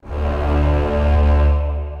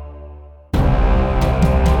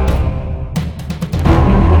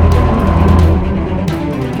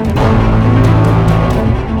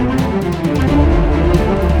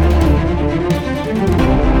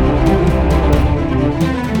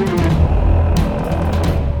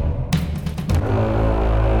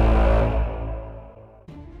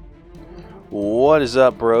What is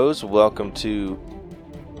up, bros? Welcome to...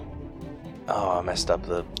 Oh, I messed up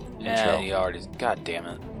the intro. You already... God damn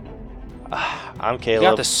it. I'm Caleb. You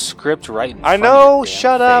got the script right in front I of know, your damn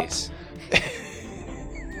shut face.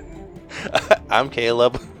 up. I'm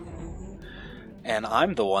Caleb. And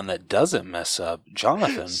I'm the one that doesn't mess up,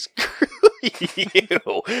 Jonathan. Screw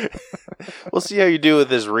you. We'll see how you do with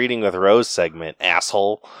this Reading with Rose segment,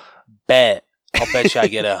 asshole. Bet. I'll bet you I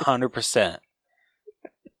get 100%.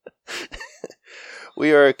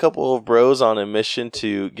 We are a couple of bros on a mission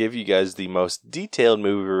to give you guys the most detailed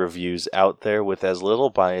movie reviews out there with as little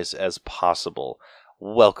bias as possible.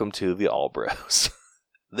 Welcome to the All Bros.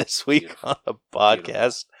 This week Beautiful. on the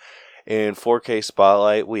podcast, in 4K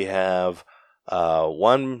Spotlight, we have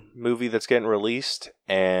one movie that's getting released,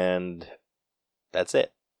 and that's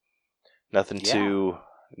it. Nothing too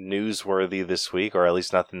newsworthy this week, or at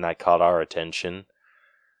least nothing that caught our attention.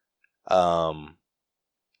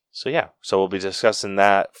 So we'll be discussing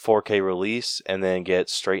that 4K release and then get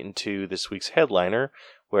straight into this week's headliner,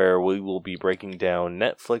 where we will be breaking down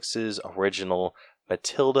Netflix's original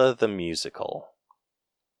Matilda the Musical.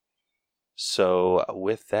 So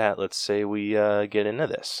with that, let's say we get into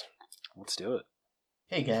this. Let's do it.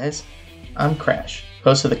 Hey guys, I'm Crash,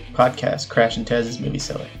 host of the podcast Crash and Taz's Movie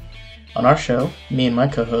Cellar. On our show, me and my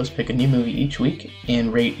co-host pick a new movie each week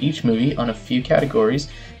and rate each movie on a few categories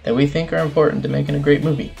that we think are important to making a great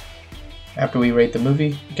movie. After we rate the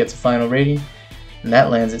movie, it gets a final rating, and that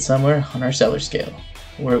lands it somewhere on our cellar scale,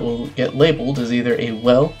 where it will get labeled as either a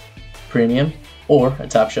well, premium, or a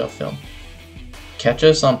top shelf film. Catch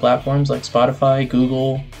us on platforms like Spotify,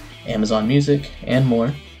 Google, Amazon Music, and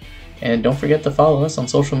more. And don't forget to follow us on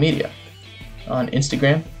social media. On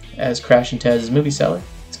Instagram as Crash and Taz's Movie Cellar.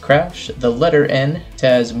 It's Crash, the letter N,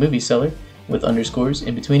 Taz Movie Cellar, with underscores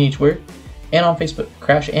in between each word. And on Facebook,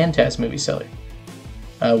 Crash and Taz Movie Cellar,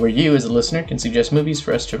 where you as a listener can suggest movies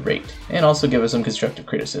for us to rate, and also give us some constructive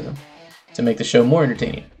criticism to make the show more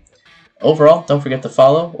entertaining. Overall, don't forget to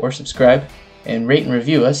follow or subscribe, and rate and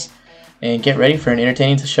review us, and get ready for an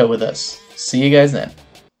entertaining show with us. See you guys then.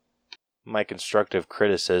 My constructive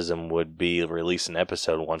criticism would be release an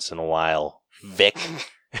episode once in a while. Vic.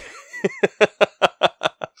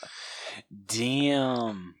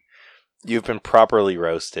 Damn. You've been properly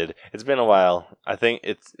roasted. It's been a while. I think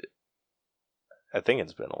it's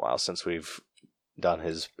been a while since we've done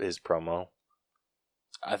his promo.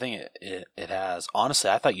 I think it has.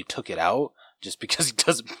 Honestly, I thought you took it out just because he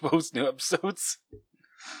doesn't post new episodes.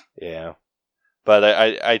 Yeah. But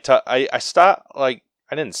I stopped, like,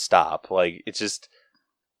 I didn't stop. Like, it just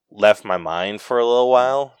left my mind for a little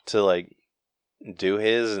while to, like, do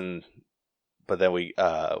his, but then we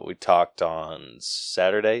talked on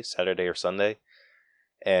Saturday or Sunday,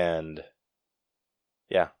 and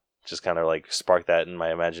yeah, just kind of like sparked that in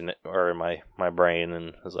my my brain,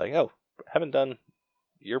 and I was like, oh, haven't done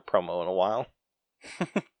your promo in a while.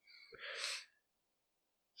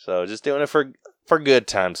 So just doing it for good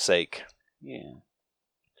time's sake. Yeah.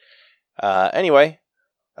 Anyway,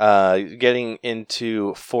 getting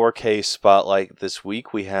into 4K Spotlight this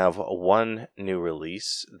week, we have one new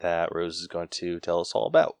release that Rose is going to tell us all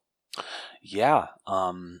about. Yeah,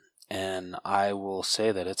 and I will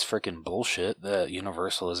say that it's freaking bullshit that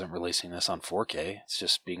Universal isn't releasing this on 4K. It's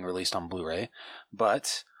just being released on Blu-ray.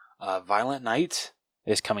 But Violent Night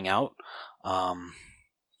is coming out.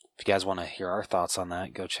 If you guys want to hear our thoughts on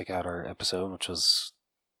that, go check out our episode, which was...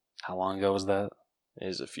 How long ago was that? It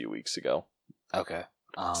was a few weeks ago. Okay.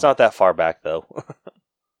 It's not that far back, though.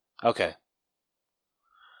 Okay.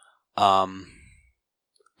 But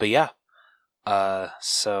yeah.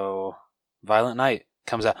 So Violent Night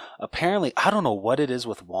comes out. Apparently, I don't know what it is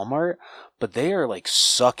with Walmart, but they are like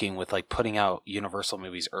sucking with like putting out Universal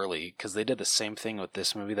movies early, because they did the same thing with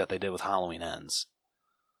this movie that they did with Halloween Ends.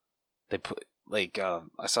 They put like I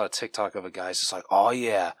saw a TikTok of a guy's just like, oh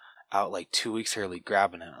yeah, out like 2 weeks early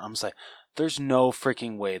grabbing it. I'm just like, there's no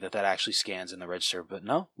freaking way that actually scans in the register, but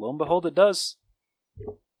no, lo and behold, it does.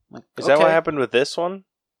 Like, Is that what happened with this one?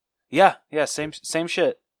 Yeah, same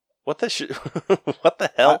shit. What the what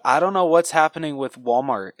the hell? I don't know what's happening with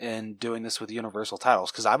Walmart and doing this with Universal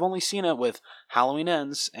titles, because I've only seen it with Halloween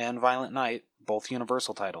Ends and Violent Night, both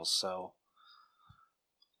Universal titles, so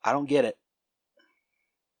I don't get it.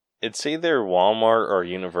 It's either Walmart or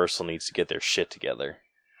Universal needs to get their shit together.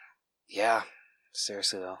 Yeah,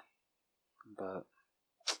 seriously though. But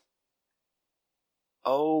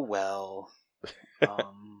oh well.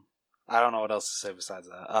 I don't know what else to say besides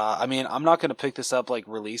that. I mean, I'm not gonna pick this up like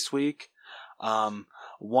release week. I mean,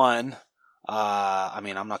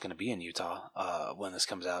 I'm not gonna be in Utah when this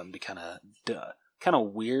comes out, and be kind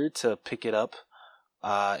of weird to pick it up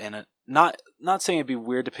in a not saying it'd be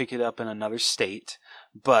weird to pick it up in another state,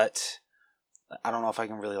 but I don't know if I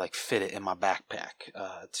can really like fit it in my backpack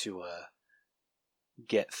to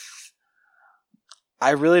get.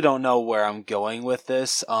 I really don't know where I'm going with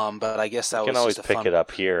this, but I guess that You was can always just a pick fun... it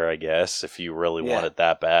up here, I guess, if you really Yeah. want it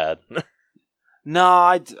that bad.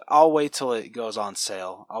 No, I'll wait till it goes on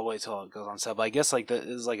sale. But I guess like this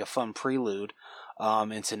is like a fun prelude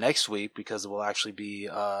into next week, because it will actually be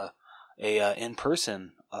a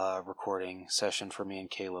in-person recording session for me and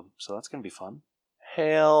Caleb. So that's gonna be fun.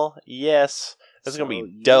 Hell yes, that's gonna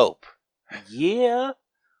be dope. Yeah.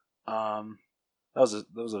 That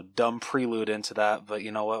was a dumb prelude into that, but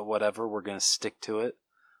you know what? Whatever. We're gonna stick to it.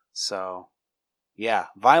 So, yeah,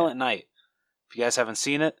 Violent Night. If you guys haven't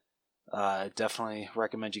seen it, definitely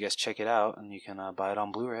recommend you guys check it out, and you can buy it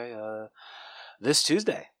on Blu-ray this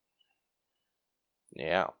Tuesday.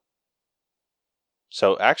 Yeah.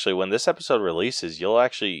 So actually, when this episode releases, you'll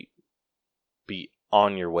actually be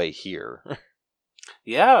on your way here.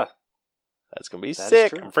 Yeah, That's gonna be that is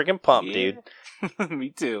sick. true. I'm freaking pumped, Yeah. dude. Me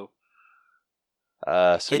too.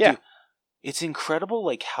 So yeah. Dude, it's incredible,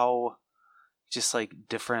 like how just like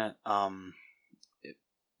different. Oh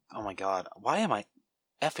my god, why am I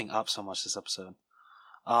effing up so much this episode?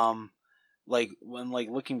 Like when like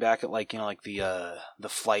looking back at like, you know, like the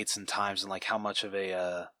flights and times, and like how much of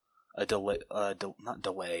a delay, not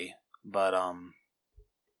delay, but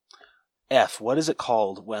what is it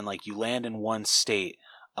called when like you land in one state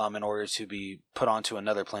in order to be put onto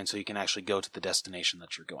another plane so you can actually go to the destination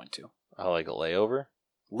that you're going to? Oh, like a layover?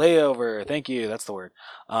 Layover, thank you, that's the word.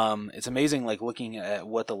 It's amazing like looking at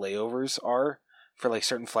what the layovers are for like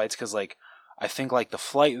certain flights, because like I think like the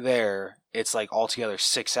flight there, it's like altogether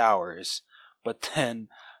 6 hours, but then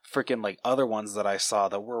freaking like other ones that I saw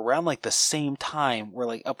that were around like the same time were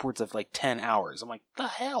like upwards of like 10 hours. I'm like, the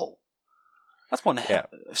hell? That's one Yeah.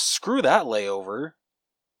 Screw that layover.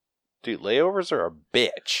 Dude, layovers are a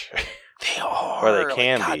bitch. They are. Or they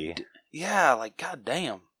can like, be. Yeah, like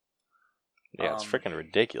goddamn. Yeah, it's freaking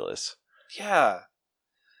ridiculous. Yeah.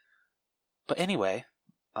 But anyway,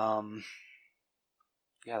 yeah,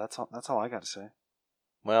 that's all I got to say.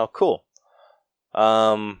 Well, cool.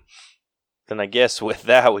 Then I guess with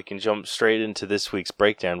that we can jump straight into this week's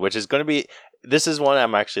breakdown, which is going to be. This is one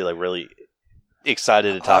I'm actually like really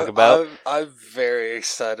excited to talk about. I'm very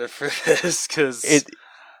excited for this because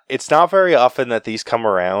it's not very often that these come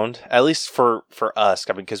around, at least for us.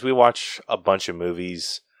 I mean, because we watch a bunch of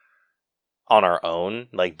movies on our own,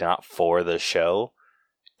 like not for the show,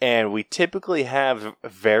 and we typically have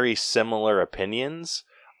very similar opinions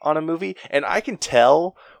on a movie. And I can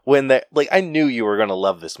tell when that, like, I knew you were going to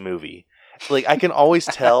love this movie. Like, I can always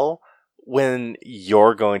tell when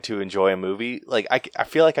you're going to enjoy a movie. Like, I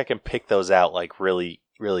feel like I can pick those out like really,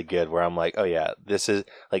 really good. Where I'm like, oh yeah, this is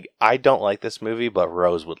like, I don't like this movie, but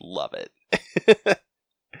Rose would love it.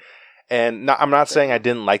 And I'm not saying I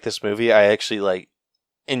didn't like this movie. I actually like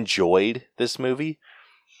enjoyed this movie,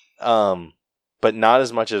 but not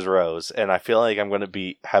as much as Rose. And I feel like I'm going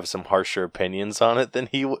to have some harsher opinions on it than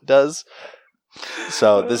he does.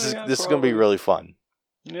 So this is going to be really fun.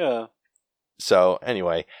 Yeah. So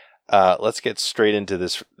anyway, let's get straight into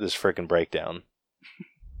this freaking breakdown.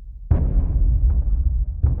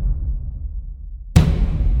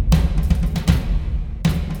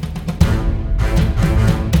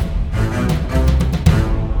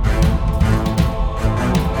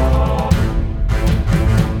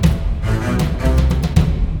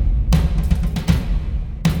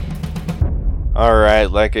 Alright,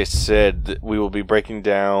 like I said, we will be breaking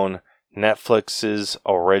down Netflix's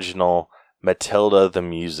original Matilda the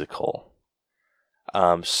Musical.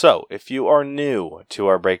 So, if you are new to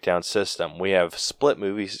our breakdown system, we have split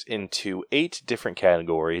movies into 8 different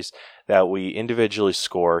categories that we individually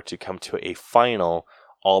score to come to a final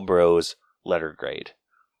All Bros letter grade.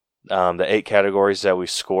 The 8 categories that we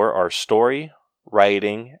score are story,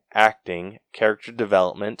 writing, acting, character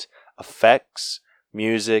development, effects,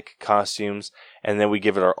 music, costumes, and then we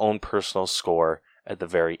give it our own personal score at the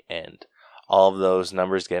very end. All of those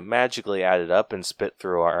numbers get magically added up and spit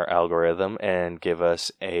through our algorithm and give us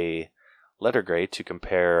a letter grade to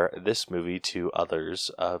compare this movie to others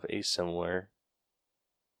of a similar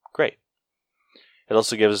grade. It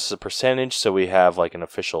also gives us a percentage, so we have like an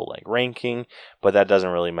official like ranking, but that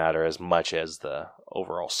doesn't really matter as much as the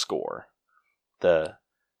overall score. The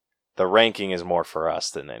ranking is more for us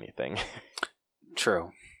than anything.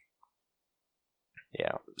 True.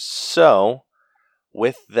 Yeah. So,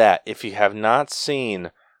 with that, if you have not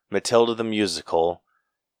seen Matilda the Musical,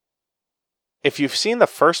 if you've seen the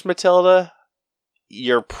first Matilda,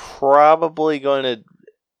 you're probably going to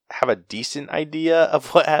have a decent idea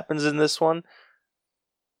of what happens in this one.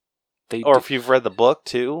 Or if you've read the book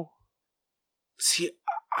too. See,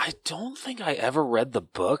 I don't think I ever read the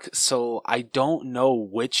book, so I don't know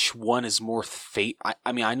which one is more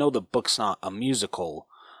I mean, I know the book's not a musical,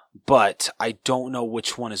 but I don't know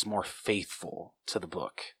which one is more faithful to the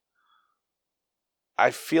book.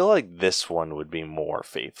 I feel like this one would be more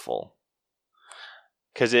faithful.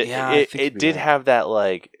 Because it did have that,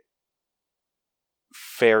 like,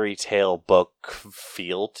 fairy tale book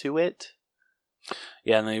feel to it.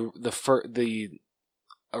 Yeah, and the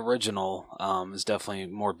original is definitely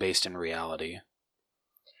more based in reality.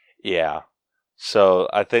 Yeah. So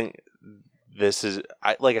I think this is,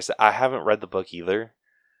 like I said, I haven't read the book either.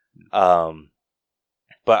 But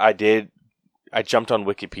I jumped on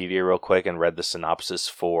Wikipedia real quick and read the synopsis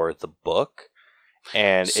for the book.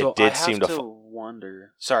 And so it did I seem have to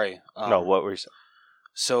wonder. Sorry. No, what were you saying?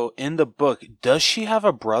 So in the book, does she have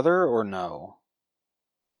a brother or no?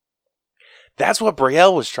 That's what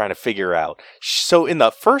Brielle was trying to figure out. So in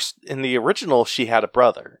the original, she had a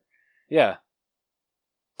brother. Yeah.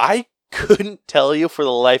 I couldn't tell you for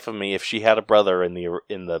the life of me if she had a brother in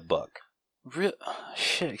the book.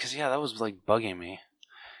 Shit, because that was like bugging me.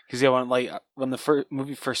 Because when the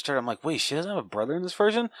movie first started, I'm like, wait, she doesn't have a brother in this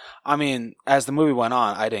version? I mean, as the movie went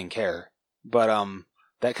on, I didn't care, but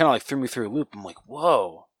that kind of like threw me through a loop. I'm like,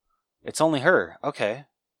 whoa, it's only her. Okay.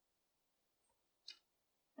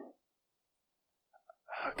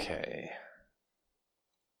 Okay.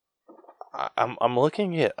 I'm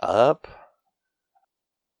looking it up.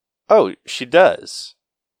 Oh, she does.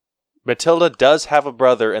 Matilda does have a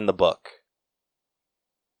brother in the book.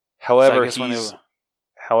 However,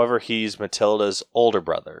 he's Matilda's older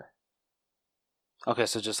brother. Okay,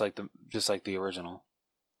 so just like the original.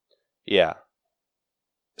 Yeah.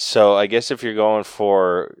 So I guess if you're going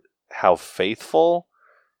for how faithful,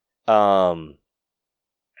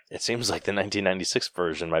 it seems like the 1996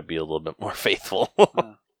 version might be a little bit more faithful.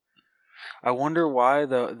 I wonder why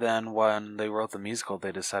then when they wrote the musical,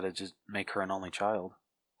 they decided to just make her an only child.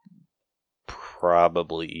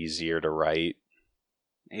 Probably easier to write.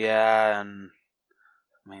 Yeah, and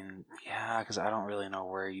I mean, yeah, because I don't really know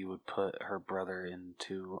where you would put her brother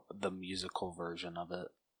into the musical version of it.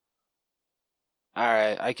 All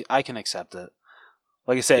right, I can accept it.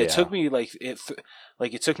 Like I said, it took me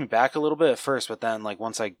it took me back a little bit at first, but then like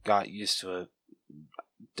once I got used to it,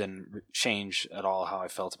 didn't change at all how I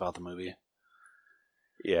felt about the movie.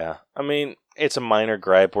 Yeah, I mean, it's a minor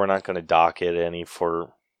gripe. We're not going to dock it any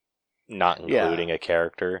for not including a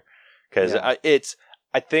character, because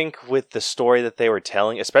I think with the story that they were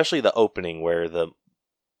telling, especially the opening where the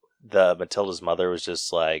Matilda's mother was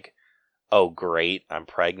just like, "Oh, great, I'm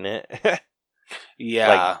pregnant." Yeah.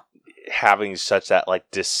 Like, having such that like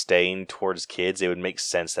disdain towards kids, it would make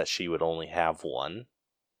sense that she would only have one.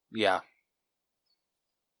 Yeah.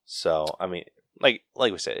 So, I mean, like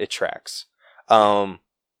we said, it tracks.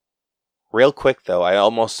 Real quick though, I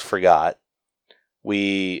almost forgot.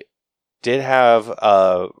 We did have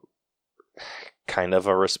a kind of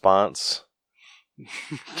a response.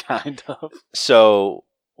 Kind of. So,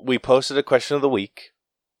 we posted a question of the week.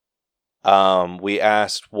 We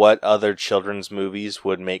asked what other children's movies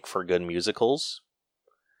would make for good musicals.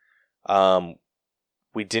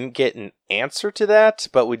 We didn't get an answer to that,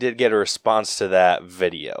 but we did get a response to that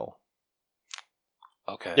video.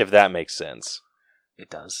 Okay. If that makes sense. It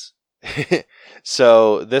does.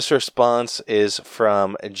 So, this response is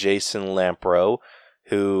from Jason Lampro,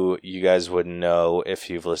 who you guys would know if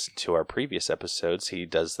you've listened to our previous episodes. He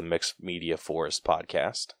does the Mixed Media Forest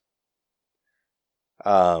podcast.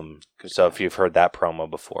 So if you've heard that promo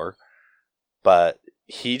before, but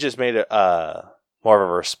he just made a more of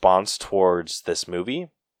a response towards this movie.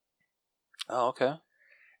 Oh, okay.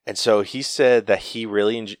 And so he said that he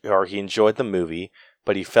really he enjoyed the movie,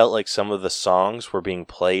 but he felt like some of the songs were being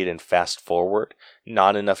played in fast forward,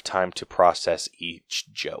 not enough time to process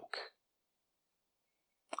each joke.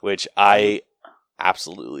 Which I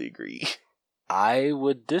absolutely agree. I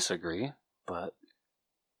would disagree, but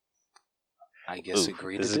I guess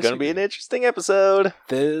agree to disagree. This is going to be an interesting episode.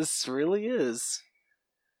 This really is.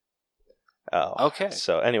 Oh, okay.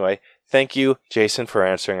 So anyway, thank you, Jason, for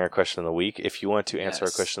answering our question of the week. If you want to answer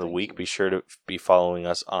our question of the week, be sure to be following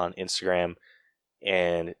us on Instagram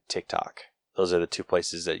and TikTok. Those are the two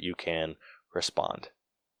places that you can respond.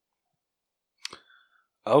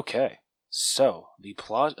 Okay. So, the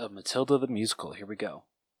plot of Matilda the Musical. Here we go.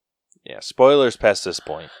 Yeah, spoilers past this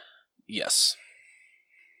point. Yes.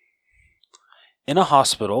 In a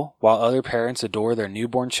hospital, while other parents adore their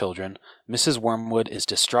newborn children, Mrs. Wormwood is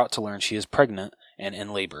distraught to learn she is pregnant and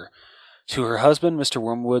in labor. To her husband, Mr.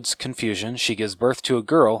 Wormwood's confusion, she gives birth to a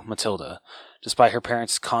girl, Matilda. Despite her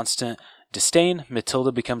parents' constant disdain,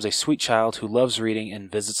 Matilda becomes a sweet child who loves reading and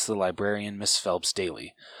visits the librarian, Miss Phelps,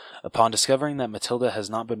 daily. Upon discovering that Matilda has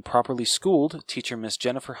not been properly schooled, teacher Miss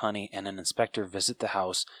Jennifer Honey and an inspector visit the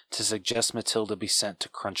house to suggest Matilda be sent to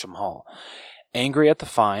Cruncham Hall. Angry at the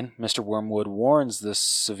fine, Mr. Wormwood warns the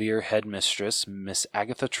severe headmistress, Miss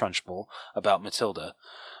Agatha Trunchbull, about Matilda.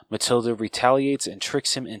 Matilda retaliates and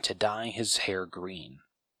tricks him into dyeing his hair green.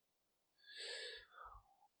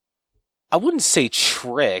 I wouldn't say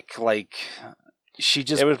trick, like, she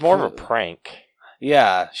just... It was more of a prank.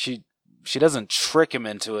 Yeah, she doesn't trick him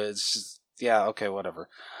into it. It's just, yeah, okay, whatever.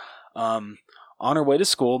 On her way to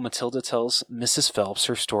school, Matilda tells Mrs. Phelps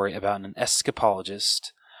her story about an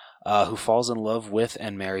escapologist who falls in love with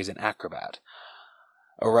and marries an acrobat.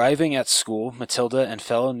 Arriving at school, Matilda and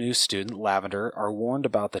fellow new student Lavender are warned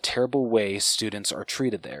about the terrible way students are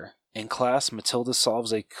treated there. In class, Matilda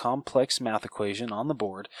solves a complex math equation on the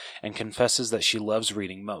board and confesses that she loves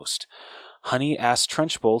reading most. Honey asks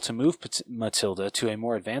Trunchbull to move Matilda to a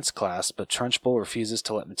more advanced class, but Trunchbull refuses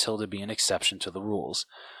to let Matilda be an exception to the rules.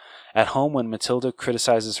 At home, when Matilda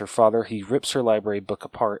criticizes her father, he rips her library book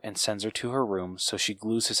apart and sends her to her room, so she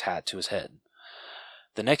glues his hat to his head.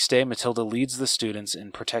 The next day, Matilda leads the students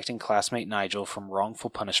in protecting classmate Nigel from wrongful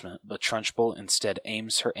punishment, but Trunchbull instead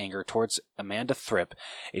aims her anger towards Amanda Thripp,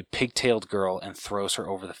 a pigtailed girl, and throws her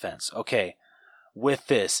over the fence. Okay, with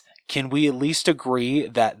this, can we at least agree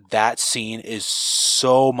that that scene is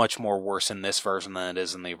so much more worse in this version than it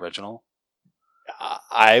is in the original?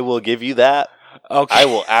 I will give you that. Okay. I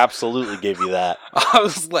will absolutely give you that. I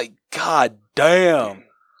was like, God damn.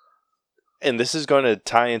 And this is going to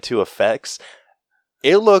tie into effects.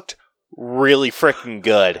 It looked really freaking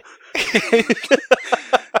good.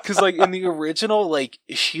 Because, like, in the original, like,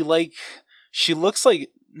 she looks, like,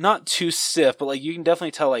 not too stiff, but, like, you can definitely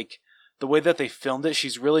tell, like, the way that they filmed it,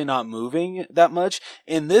 she's really not moving that much.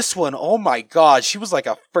 In this one, oh my God, she was like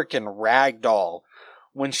a freaking rag doll.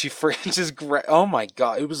 When she just oh my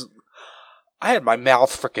God, it was... I had my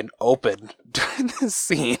mouth freaking open during this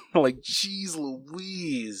scene. Like, jeez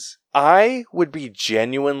Louise. I would be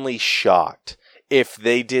genuinely shocked if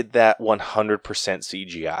they did that 100%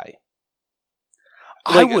 CGI.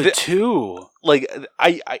 I would too. Like,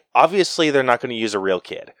 I obviously they're not going to use a real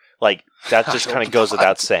kid. Like, that just kind of goes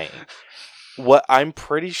without saying. What I'm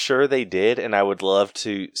pretty sure they did, and I would love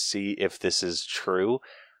to see if this is true,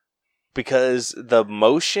 because the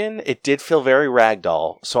motion, it did feel very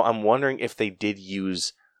ragdoll, so I'm wondering if they did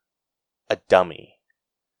use a dummy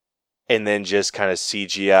and then just kind of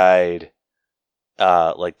CGI'd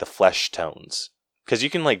like the flesh tones. Because you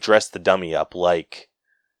can like dress the dummy up like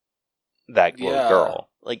that little girl.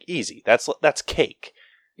 Like, easy. That's cake.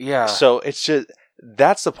 Yeah. So it's just,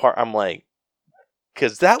 that's the part I'm like,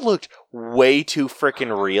 because that looked way too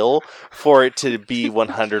freaking real for it to be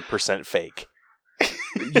 100% fake.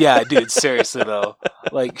 Yeah, dude, seriously though.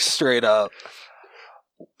 Like, straight up.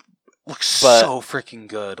 Looks so freaking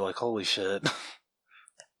good. Like, holy shit.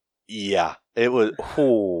 Yeah, it was,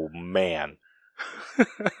 oh man.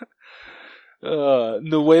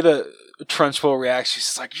 The way that Trunchbull reacts,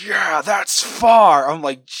 she's like, yeah, that's far. I'm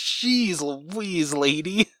like, jeez Louise,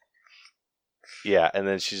 lady. Yeah, and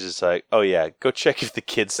then she's just like, oh yeah, go check if the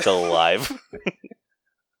kid's still alive.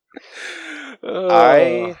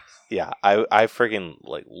 I freaking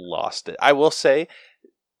like lost it. I will say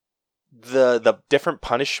the different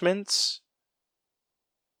punishments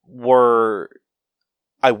were,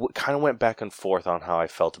 kind of went back and forth on how I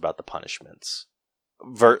felt about the punishments.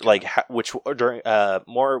 Which one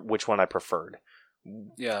I preferred.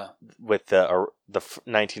 Yeah. With the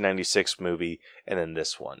 1996 movie and then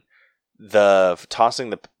this one. The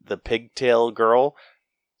tossing the pigtail girl,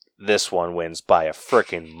 this one wins by a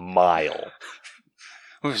freaking mile.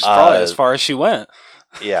 Which is probably as far as she went.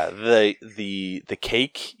 Yeah, the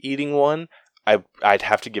cake eating one, I'd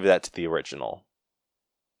have to give that to the original.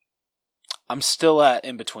 I'm still at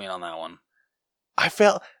in between on that one. I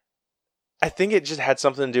think it just had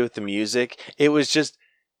something to do with the music. It was just,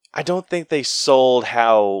 I don't think they sold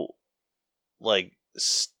how like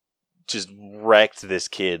just wrecked this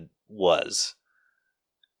kid was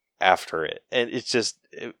after it, and it's just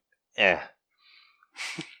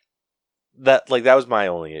that was my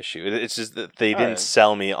only issue. It's just that they didn't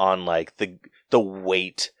sell me on like the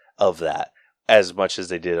weight of that as much as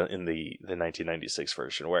they did in the 1996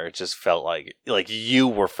 version, where it just felt like you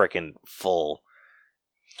were freaking full.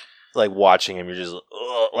 Like, watching him, you're just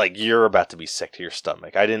like you're about to be sick to your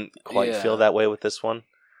stomach. I didn't quite feel that way with this one.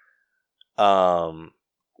 And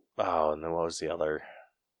then what was the other?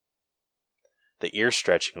 The ear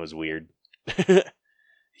stretching was weird.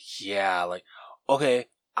 Yeah, like, okay,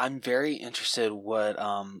 I'm very interested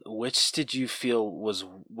which did you feel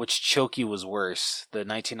which Choki was worse, the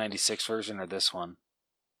 1996 version or this one?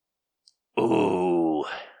 Ooh.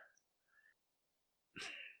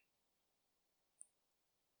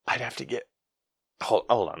 I'd have to get... Hold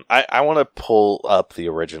on. I want to pull up the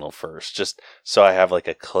original first, just so I have like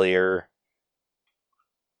a clear...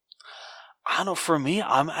 I don't know, for me,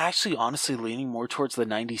 I'm actually honestly leaning more towards the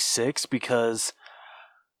 96 because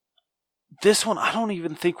this one, I don't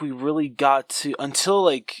even think we really got to, until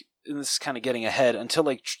like, and this is kind of getting ahead, until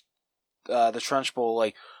like the Trunchbull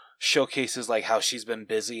like showcases like how she's been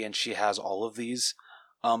busy and she has all of these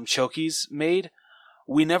chokies made.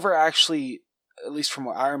 We never actually, at least from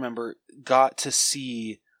what I remember, got to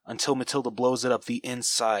see until Matilda blows it up the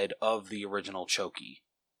inside of the original choki.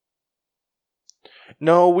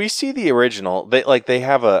 No, we see the original. They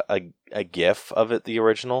have a GIF of it, the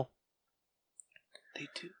original. They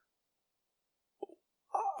do.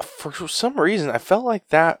 For some reason, I felt like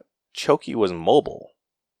that choki was mobile.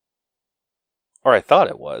 Or I thought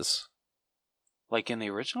it was. Like in the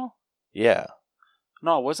original? Yeah.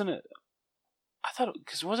 No, wasn't it? I thought,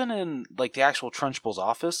 because it wasn't in like the actual Trunchbull's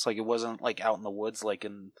office. Like it wasn't like out in the woods, like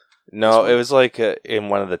in. No, it was like in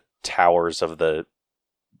one of the towers of the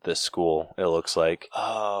school. It looks like.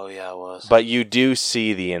 Oh yeah, it was. But you do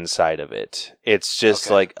see the inside of it. It's just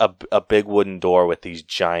Okay. like a big wooden door with these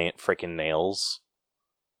giant freaking nails.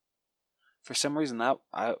 For some reason, that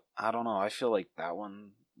I don't know. I feel like that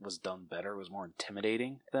one was done better. It was more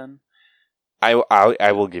intimidating than.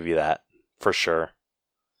 I will give you that for sure.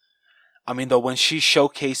 I mean, though, when she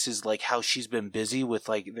showcases like how she's been busy with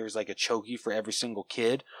like, there's like a choki for every single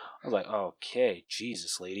kid. I was like, okay,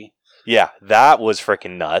 Jesus, lady. Yeah, that was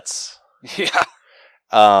freaking nuts. Yeah.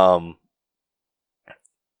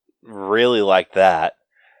 Really like that.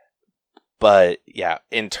 But yeah,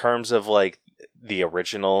 in terms of like the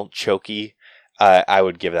original choki, I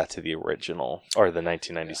would give that to the original or the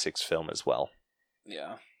 1996 film as well.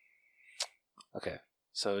 Yeah. Okay.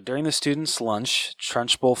 So during the students' lunch,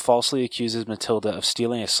 Trunchbull falsely accuses Matilda of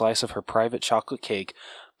stealing a slice of her private chocolate cake,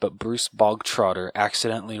 but Bruce Bogtrotter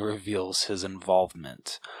accidentally reveals his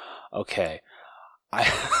involvement. Okay.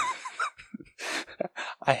 I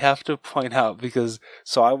I have to point out because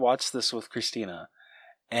so I watched this with Christina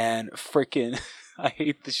and freaking I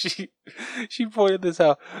hate that she pointed this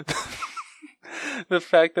out. The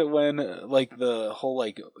fact that when like the whole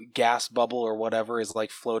like gas bubble or whatever is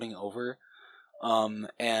like floating over and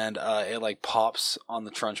it like pops on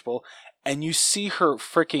the Trunchbull and you see her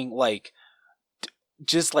freaking like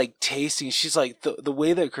just like tasting, she's like the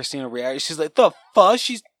way that Christina reacts, she's like, the fuck,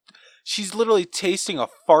 she's literally tasting a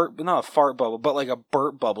fart, not a fart bubble, but like a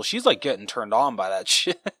burp bubble. She's like getting turned on by that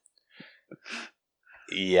shit.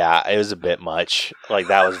 Yeah, it was a bit much. Like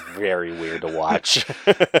that was very weird to watch.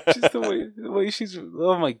 Just the way she's,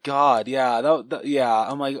 oh my god, yeah, yeah.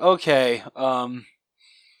 I'm like, okay,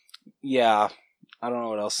 yeah. I don't know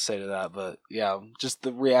what else to say to that, but yeah, just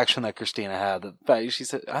the reaction that Christina had. The fact she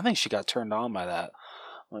said, I think she got turned on by that.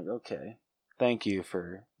 I'm like, okay, thank you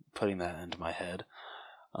for putting that into my head.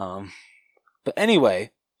 But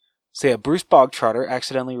anyway, so yeah, Bruce Bogtrotter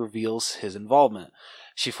accidentally reveals his involvement.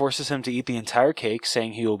 She forces him to eat the entire cake,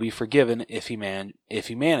 saying he will be forgiven if he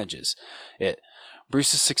manages it.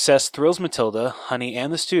 Bruce's success thrills Matilda, Honey,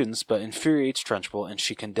 and the students, but infuriates Trunchbull, and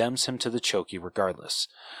she condemns him to the choky regardless.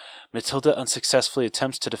 Matilda unsuccessfully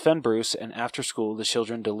attempts to defend Bruce, and after school, the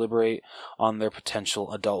children deliberate on their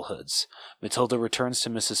potential adulthoods. Matilda returns to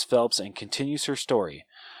Mrs. Phelps and continues her story.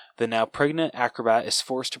 The now pregnant acrobat is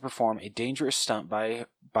forced to perform a dangerous stunt by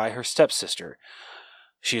her stepsister.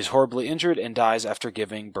 She is horribly injured and dies after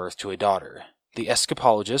giving birth to a daughter. The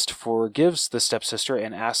escapologist forgives the stepsister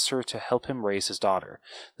and asks her to help him raise his daughter.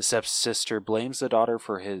 The stepsister blames the daughter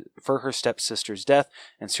for her stepsister's death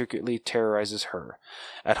and secretly terrorizes her.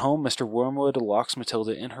 At home, Mr. Wormwood locks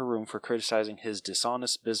Matilda in her room for criticizing his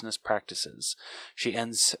dishonest business practices. She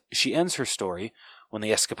ends her story. When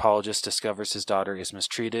the escapologist discovers his daughter is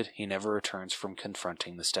mistreated, he never returns from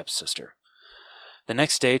confronting the stepsister. The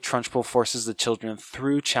next day, Trunchbull forces the children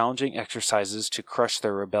through challenging exercises to crush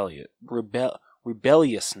their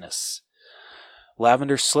rebelliousness.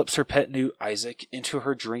 Lavender slips her pet newt, Isaac, into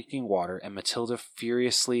her drinking water, and Matilda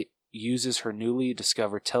furiously uses her newly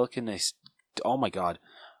discovered telekinesis. Oh my god.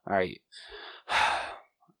 Alright.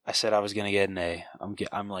 I said I was going to get an A.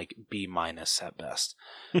 I'm like B- at best.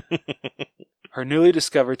 Her newly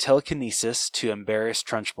discovered telekinesis to embarrass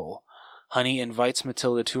Trunchbull. Honey invites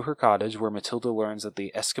Matilda to her cottage, where Matilda learns that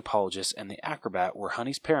the escapologist and the acrobat were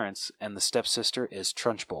Honey's parents, and the stepsister is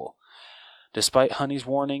Trunchbull. Despite Honey's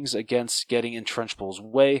warnings against getting in Trunchbull's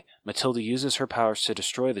way, Matilda uses her powers to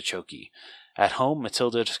destroy the Chokey. At home,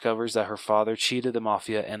 Matilda discovers that her father cheated the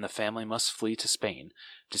Mafia and the family must flee to Spain.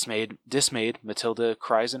 Dismayed, Matilda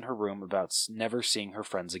cries in her room about never seeing her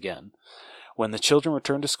friends again. When the children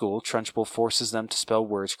return to school, Trunchbull forces them to spell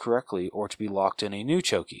words correctly or to be locked in a new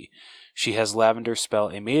Chokey. She has Lavender spell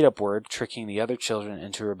a made-up word, tricking the other children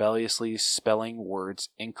into rebelliously spelling words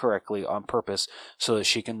incorrectly on purpose so that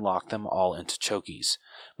she can lock them all into Chokeys.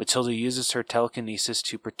 Matilda uses her telekinesis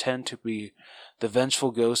to pretend to be the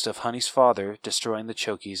vengeful ghost of Honey's father, destroying the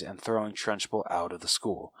Chokeys and throwing Trunchbull out of the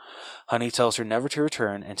school. Honey tells her never to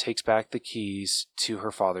return and takes back the keys to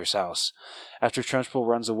her father's house. After Trunchbull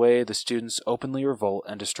runs away, the students openly revolt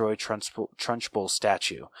and destroy Trunchbull's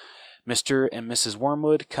statue. Mr. and Mrs.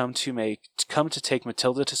 Wormwood come to take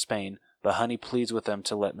Matilda to Spain, but Honey pleads with them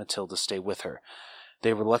to let Matilda stay with her.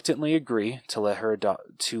 They reluctantly agree to let her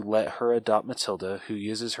adopt Matilda, who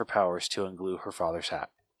uses her powers to unglue her father's hat.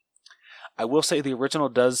 I will say the original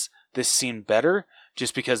does this scene better,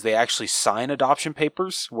 just because they actually sign adoption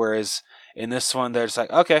papers, whereas in this one they're just like,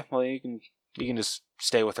 okay, well you can just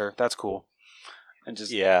stay with her. That's cool. And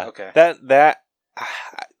just okay.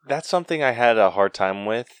 That's something I had a hard time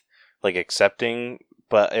with, like accepting,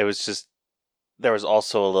 but it was just there was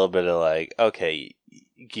also a little bit of like, okay,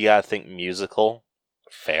 you gotta think musical,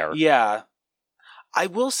 fair. Yeah, I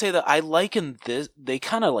will say that I like in this they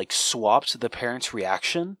kind of like swapped the parents'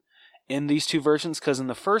 reaction in these two versions, because in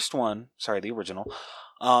the first one, the original,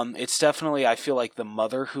 it's definitely, I feel like the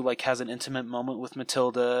mother who like has an intimate moment with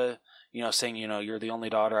Matilda, saying, you're the only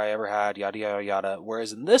daughter I ever had, yada yada yada.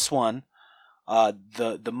 Whereas in this one,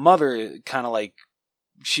 the mother kind of like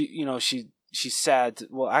she's sad.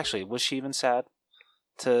 Well, actually, was she even sad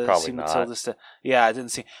to Probably see not. Matilda? Yeah, I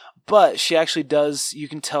didn't see, but she actually does. You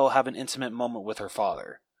can tell have an intimate moment with her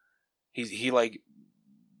father. He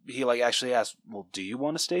actually asks, well, do you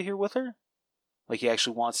want to stay here with her? Like he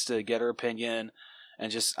actually wants to get her opinion,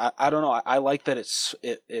 and just I don't know. I like that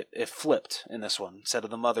it flipped in this one. Instead of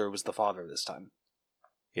the mother, it was the father this time.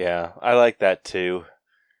 Yeah, I like that too.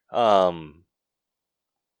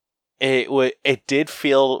 It did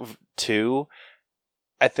feel too.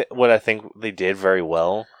 What I think they did very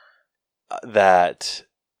well, that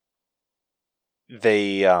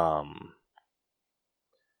they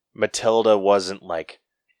Matilda wasn't like,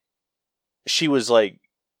 she was like,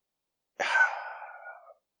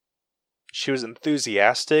 she was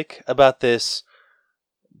enthusiastic about the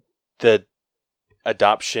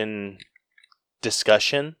adoption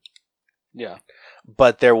discussion. Yeah.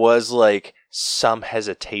 But there was like some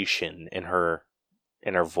hesitation in her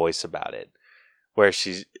voice about it, or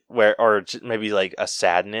maybe like a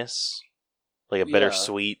sadness, like a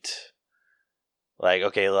bittersweet, like,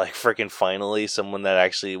 okay, like freaking finally someone that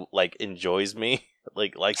actually like enjoys me,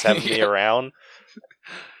 like likes having me around.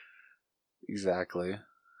 Exactly.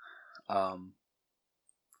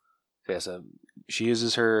 So she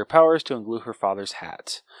uses her powers to unglue her father's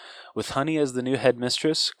hat. With Honey as the new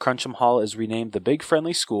headmistress, Crunchum Hall is renamed the Big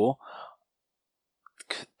Friendly School.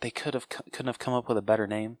 They couldn't have come up with a better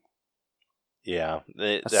name. Yeah,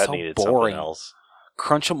 that so needed boring. something else.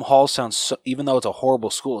 Crunchum Hall sounds so, even though it's a horrible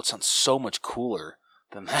school, it sounds so much cooler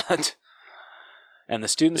than that. And the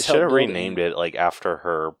students should have renamed it like after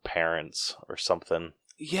her parents or something.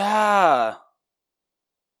 Yeah.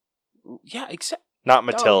 Yeah, not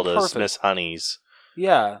Matilda's, Miss Honey's.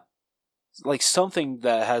 Yeah. Like something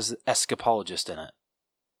that has escapologist in it.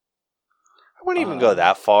 I wouldn't even go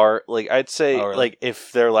that far. Like, I'd say, really? like,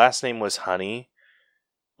 if their last name was Honey,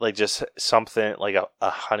 like, just something, like a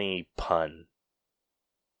honey pun.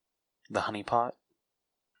 The honey pot?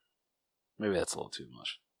 Maybe that's a little too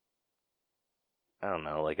much. I don't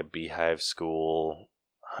know, like a beehive school,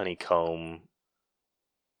 honeycomb.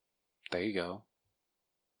 There you go.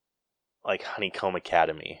 Like Honeycomb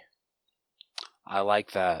Academy. I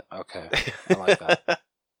like that. Okay. I like that.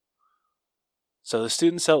 So the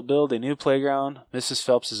students help build a new playground. Mrs.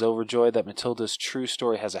 Phelps is overjoyed that Matilda's true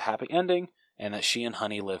story has a happy ending, and that she and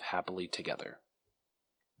Honey live happily together.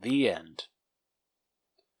 The end.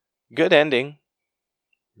 Good ending.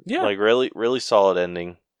 Yeah. Like, really, really solid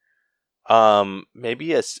ending.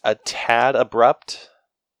 Maybe a tad abrupt.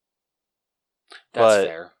 That's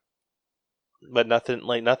fair. But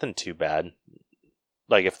nothing too bad.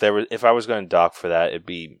 Like, if I was going to dock for that, it'd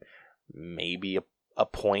be maybe a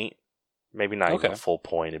point. Maybe not even a full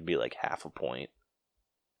point. It'd be like half a point.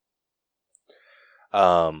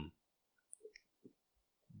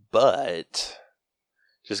 But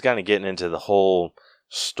just kind of getting into the whole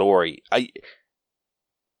story. I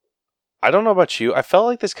don't know about you. I felt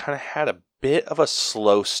like this kind of had a bit of a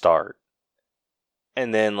slow start.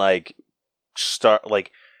 and then like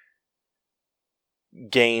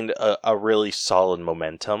gained a really solid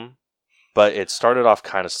momentum, but it started off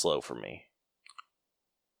kind of slow for me.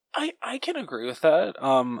 I can agree with that.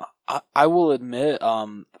 I will admit,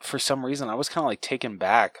 for some reason, I was kind of like taken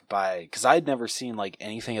back by, because I'd never seen like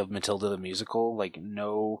anything of Matilda the musical, like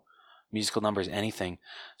no musical numbers, anything.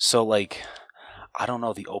 So like, I don't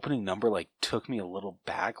know, the opening number like took me a little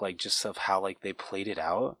back, like just of how like they played it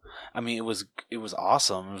out. I mean, it was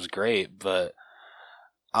awesome, it was great, but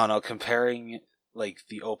I don't know, comparing like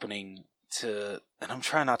the opening to, and I'm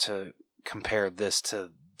trying not to compare this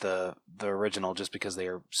to the original just because they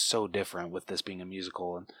are so different, with this being a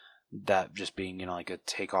musical and that just being, you know, like a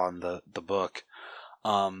take on the book.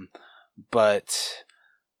 But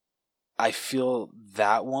I feel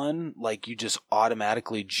that one, like, you just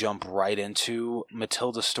automatically jump right into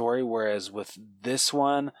Matilda's story, whereas with this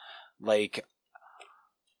one, like,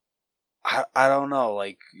 I don't know,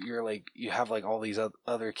 like, you're like, you have like all these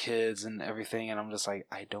other kids and everything, and I'm just like,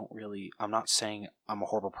 I'm not saying I'm a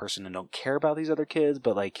horrible person and don't care about these other kids,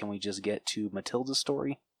 but like, can we just get to Matilda's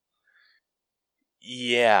story?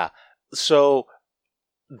 Yeah. So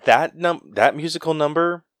that musical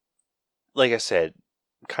number, like I said,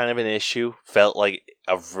 kind of an issue. Felt like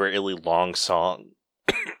a really long song.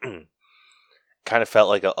 Kind of felt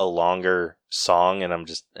like a longer song, and I'm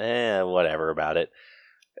just whatever about it.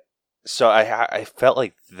 So I felt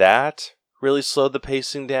like that really slowed the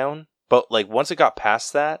pacing down. But like once it got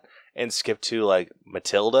past that and skipped to like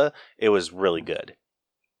Matilda, it was really good.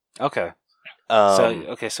 Okay.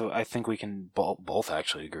 So I think we can both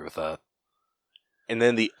actually agree with that. And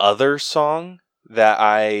then the other song that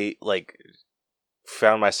I like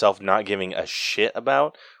found myself not giving a shit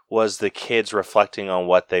about was the kids reflecting on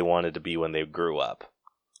what they wanted to be when they grew up.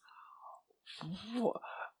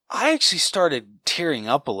 I actually started tearing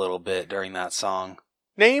up a little bit during that song.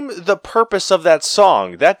 Name the purpose of that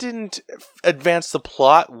song. That didn't advance the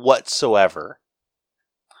plot whatsoever.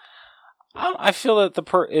 I feel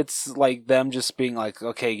that it's like them just being like,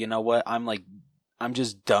 okay, you know what? I'm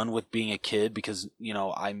just done with being a kid because, you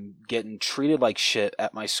know, I'm getting treated like shit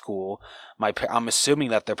at my school. I'm assuming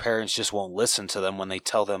that their parents just won't listen to them when they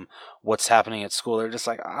tell them what's happening at school. They're just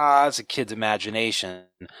like, it's a kid's imagination.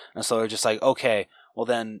 And so they're just like, okay, well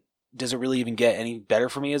then, does it really even get any better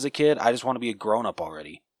for me as a kid? I just want to be a grown-up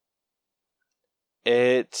already.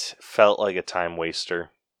 It felt like a time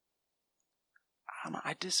waster.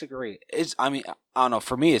 I disagree. I don't know.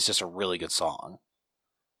 For me, it's just a really good song.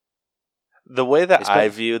 The way that I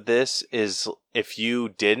viewed this is if you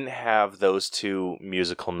didn't have those two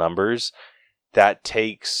musical numbers, that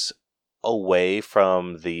takes away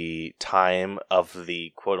from the time of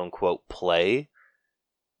the quote-unquote play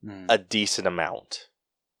a decent amount.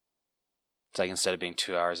 It's like instead of being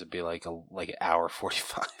 2 hours, it'd be like an hour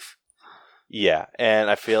 45. Yeah, and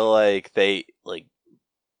I feel like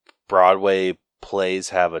Broadway plays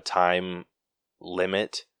have a time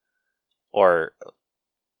limit or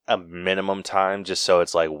a minimum time, just so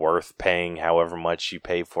it's like worth paying however much you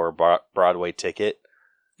pay for a Broadway ticket.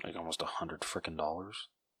 Like almost $100 dollars.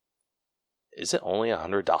 Is it only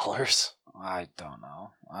 $100? I don't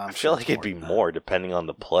know. I feel like it'd be more depending on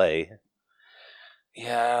the play.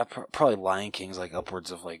 Yeah, probably Lion King's like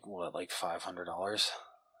upwards of like $500,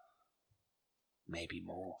 maybe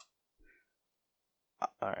more.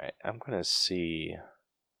 All right, I'm gonna see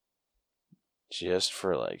just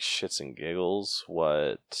for like shits and giggles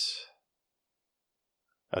what.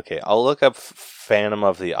 Okay, I'll look up Phantom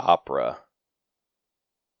of the Opera.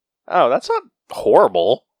 Oh, that's not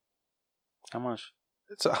horrible. How much?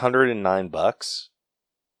 It's $109.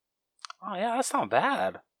 Oh yeah, that's not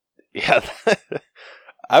bad. Yeah,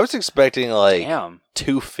 I was expecting like Damn.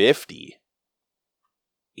 $250.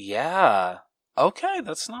 Yeah. Okay,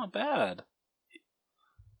 that's not bad.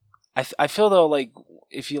 I feel though, like,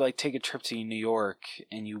 if you like take a trip to New York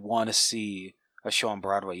and you want to see a show on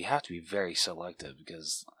Broadway, you have to be very selective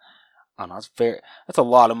because I don't know, that's a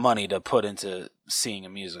lot of money to put into seeing a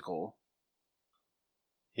musical.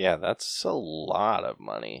 Yeah, that's a lot of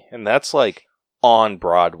money, and that's like on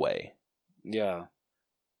Broadway. Yeah.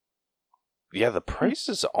 Yeah, the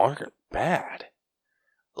prices aren't bad.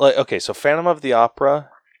 Like, okay, so Phantom of the Opera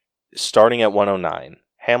starting at 109,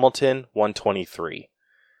 Hamilton 123,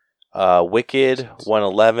 Wicked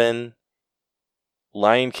 111,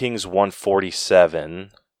 Lion King's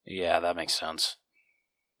 147. Yeah, that makes sense.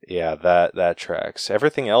 Yeah, that tracks.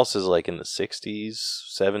 Everything else is like in the 60s,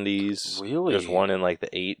 70s. Really? There's one in like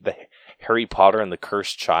the Harry Potter and the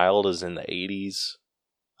Cursed Child is in the 80s.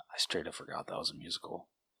 I straight up forgot that was a musical.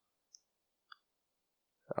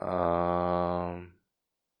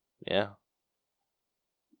 Yeah.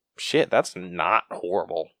 shit, that's not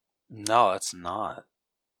horrible. No, it's not.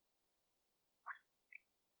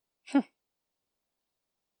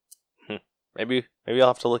 Maybe I'll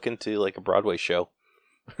have to look into like a Broadway show.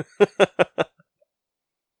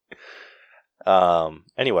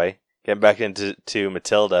 Anyway, getting back into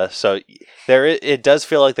Matilda. So it does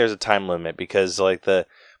feel like there's a time limit because like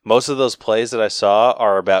most of those plays that I saw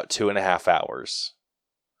are about 2.5 hours.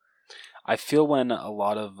 I feel when a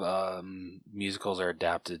lot of musicals are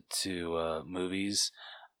adapted to movies,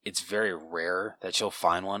 it's very rare that you'll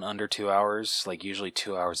find one under 2 hours. Like usually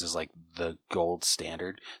 2 hours is like the gold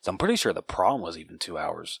standard. So I'm pretty sure The Prom was even 2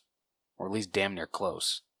 hours, or at least damn near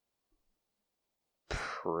close.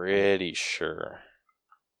 Pretty sure.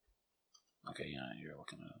 Okay, yeah, you're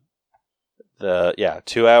looking at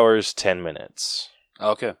 2 hours 10 minutes.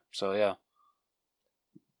 Okay, so yeah,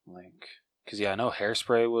 like because I know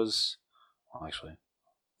Hairspray was. Well, actually,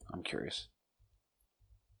 I'm curious.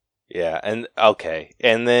 Yeah, and okay,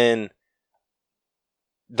 and then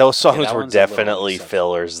those songs were definitely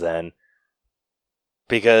fillers then,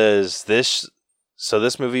 because this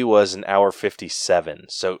movie was an hour 57,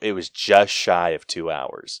 so it was just shy of 2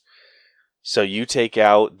 hours. So you take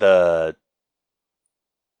out the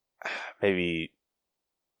maybe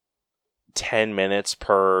 10 minutes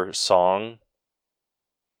per song,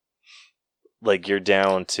 like you're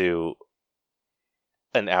down to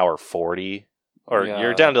an hour 40, or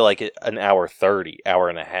you're down to like an hour 30, hour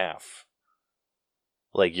and a half.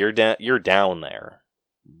 Like you're down there.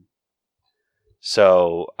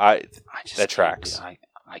 So that tracks.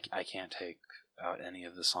 I can't take out any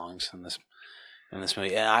of the songs in this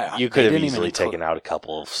movie. And you could have easily taken out a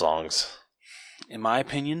couple of songs. In my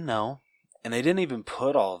opinion, no. And they didn't even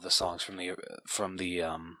put all of the songs from the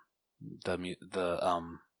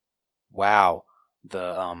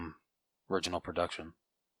original production.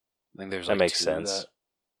 I think there's like that makes sense.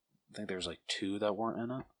 I think there's like 2 that weren't in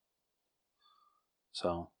it.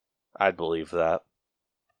 So I'd believe that.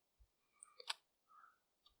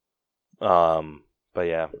 But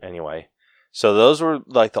yeah, anyway. So those were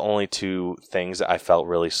like the only 2 things that I felt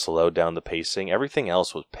really slowed down the pacing. Everything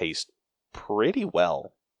else was paced pretty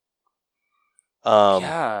well.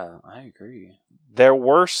 Yeah, I agree. There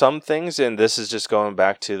were some things, and this is just going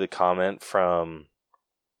back to the comment from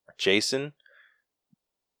Jason.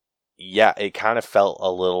 Yeah, it kind of felt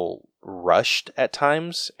a little rushed at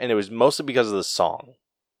times, and it was mostly because of the song.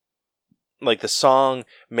 Like, the song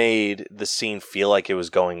made the scene feel like it was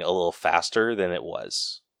going a little faster than it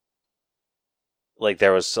was. Like,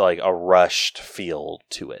 there was, like, a rushed feel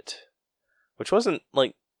to it. Which wasn't,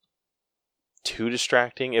 like, too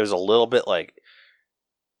distracting. It was a little bit, like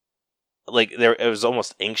it was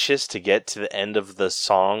almost anxious to get to the end of the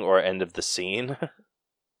song or end of the scene.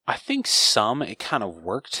 I think it kind of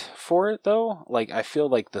worked for it though. Like I feel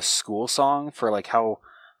like the school song for like how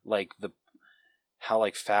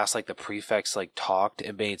fast like the prefects like talked,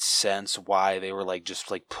 it made sense why they were like just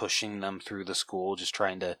like pushing them through the school, just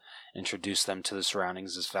trying to introduce them to the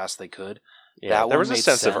surroundings as fast as they could. Yeah, there was a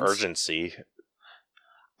sense of urgency.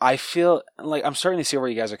 I feel like I'm starting to see where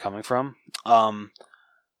you guys are coming from.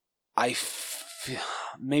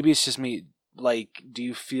 Maybe it's just me. Like, do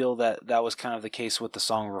you feel that was kind of the case with the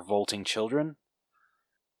song "Revolting Children"?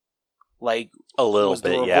 Like a little was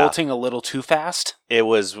bit, the revolting a little too fast? It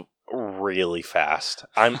was really fast.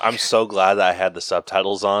 I'm so glad that I had the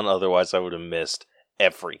subtitles on. Otherwise, I would have missed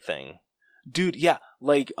everything. Dude, yeah.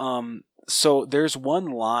 Like, so there's one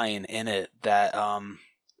line in it that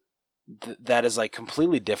that is like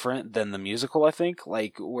completely different than the musical. I think,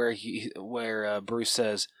 like where Bruce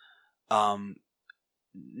says,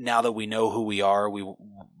 now that we know who we are, we'll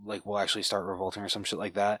actually start revolting or some shit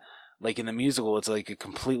like that. Like in the musical, it's like a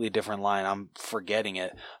completely different line. I'm forgetting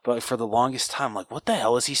it, but for the longest time, like, what the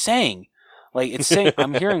hell is he saying? Like it's saying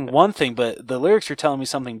I'm hearing one thing, but the lyrics are telling me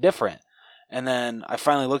something different. And then I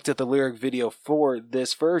finally looked at the lyric video for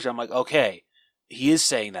this version. I'm like, okay, he is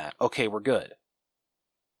saying that. Okay, we're good.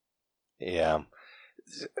 Yeah.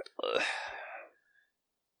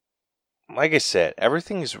 Like I said,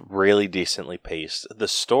 everything's really decently paced. The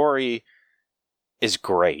story is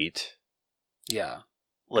great. Yeah.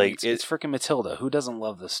 Like it's freaking Matilda. Who doesn't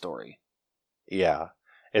love this story? Yeah.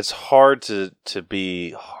 It's hard to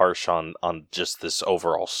be harsh on just this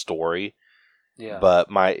overall story. Yeah. But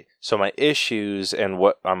my issues and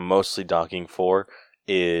what I'm mostly docking for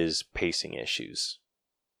is pacing issues.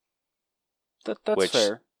 That's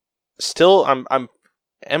fair. Still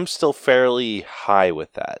I'm still fairly high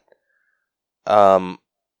with that. I'm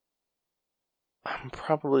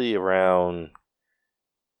probably around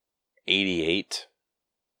 88.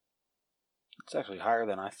 It's actually higher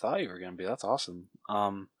than I thought you were going to be. That's awesome.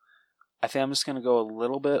 I think I'm just gonna go a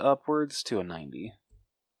little bit upwards to a 90.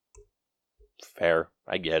 Fair.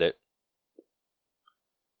 I get it.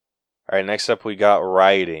 All right, next up we got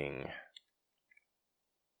writing.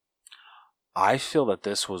 I feel that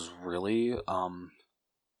this was really, I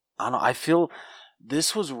don't know. I feel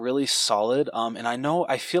this was really solid. And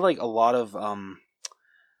I feel like a lot of, I'm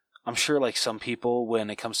sure like some people, when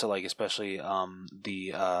it comes to like, especially,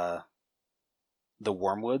 the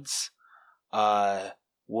Wormwoods,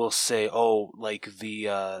 will say, oh, like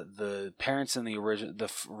the parents in the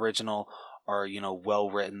original are,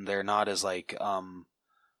 well written. They're not as like,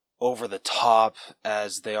 over the top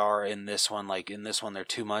as they are in this one. Like in this one, they're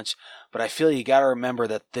too much. But I feel you got to remember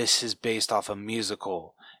that this is based off a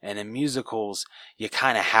musical, and in musicals, you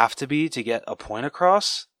kind of have to be to get a point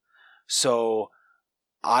across. So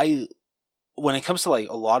when it comes to like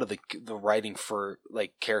a lot of the writing for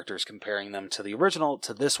like characters, comparing them to the original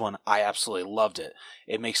to this one, I absolutely loved it.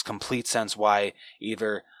 It makes complete sense why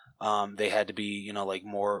either they had to be, like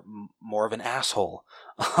more of an asshole,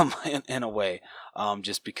 in a way,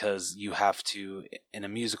 just because you have to, in a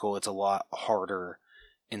musical, it's a lot harder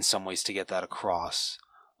in some ways to get that across,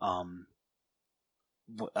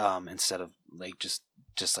 instead of like just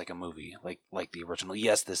like a movie, like the original.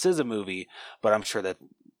 Yes, this is a movie, but I'm sure that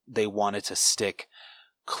they wanted to stick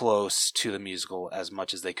close to the musical as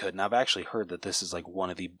much as they could. And I've actually heard that this is like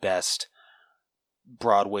one of the best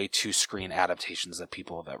Broadway to screen adaptations that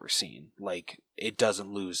people have ever seen. Like, it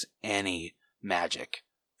doesn't lose any magic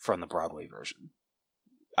from the Broadway version.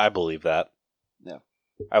 I believe that. Yeah.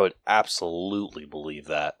 I would absolutely believe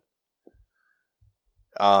that.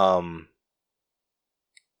 Yeah,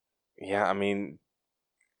 I mean,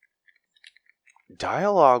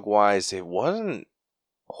 dialogue wise, it wasn't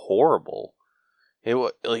horrible. It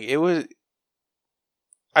was.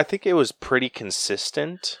 I think it was pretty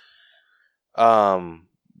consistent.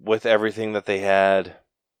 With everything that they had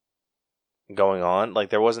going on, like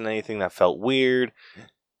there wasn't anything that felt weird.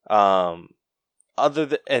 Other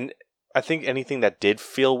than, and I think anything that did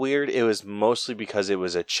feel weird, it was mostly because it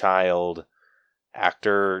was a child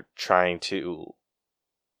actor trying to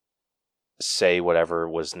say whatever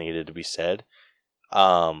was needed to be said.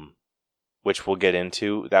 Which we'll get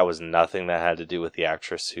into. That was nothing that had to do with the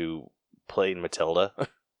actress who played Matilda.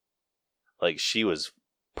 Like, she was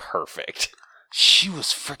perfect. She was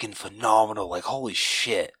freaking phenomenal. Like, holy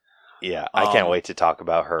shit. Yeah, I can't wait to talk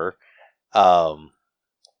about her.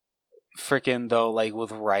 Freaking though, like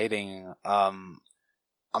with writing, I'm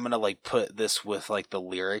gonna like put this with like the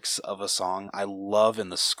lyrics of a song I love in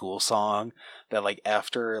the school song, that like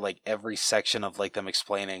after like every section of like them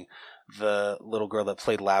explaining, the little girl that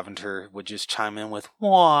played Lavender would just chime in with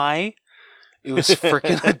 "Why?" It was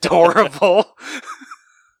freaking adorable.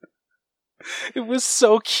 It was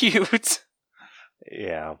so cute.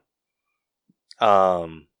 Yeah. But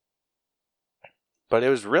it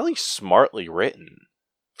was really smartly written.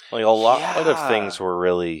 Like a lot of things were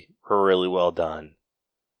really well done.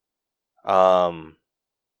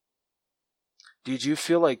 Did you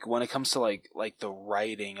feel like when it comes to like the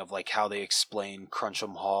writing of like how they explain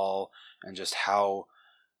Cruncham Hall, and just how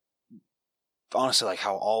honestly like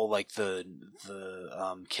how all like the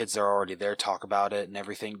kids that are already there talk about it and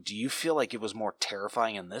everything, do you feel like it was more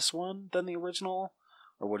terrifying in this one than the original,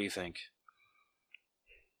 or what do you think?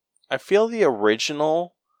 I feel the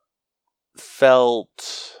original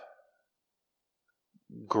felt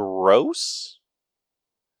gross,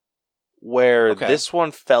 where this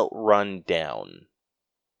one felt run down.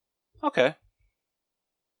 Okay.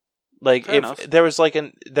 Like, fair enough. there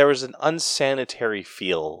was an unsanitary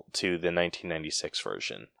feel to the 1996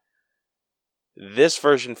 version. This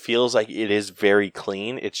version feels like it is very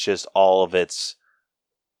clean. It's just all of it's,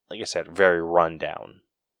 like I said, very run down.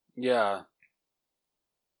 Yeah.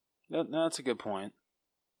 No, that's a good point.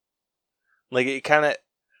 Like, it kind of,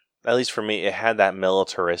 at least for me, it had that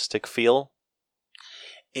militaristic feel.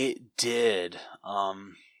 It did.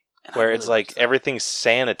 Where really it's like everything's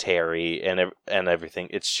sanitary and everything.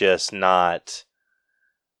 It's just not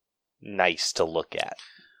nice to look at.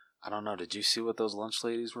 I don't know. Did you see what those lunch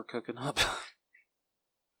ladies were cooking up?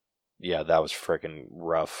 Yeah, that was freaking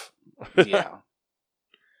rough. Yeah.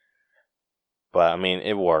 But, I mean,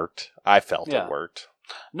 it worked. I felt it worked.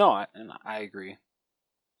 No, I agree.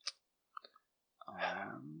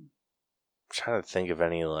 I'm trying to think of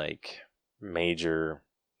any, like, major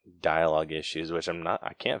dialogue issues, which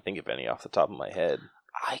I can't think of any off the top of my head.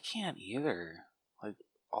 I can't either. Like,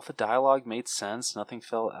 all the dialogue made sense. Nothing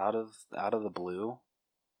fell out of the blue.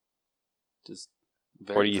 Just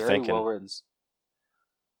very, what are you very thinking? well written.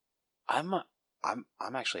 I'm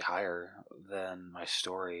actually higher than my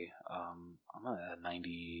story. I'm at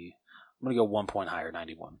 90. I'm going to go 1 point higher,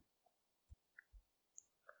 91.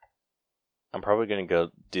 I'm probably going to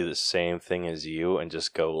go do the same thing as you and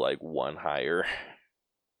just go like 1 higher.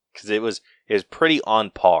 Because it was pretty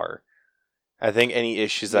on par. I think any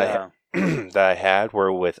issues that I had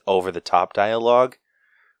were with over-the-top dialogue,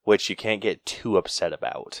 which you can't get too upset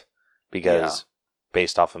about. Because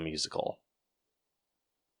based off a musical.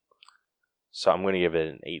 So I'm going to give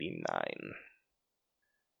it an 89.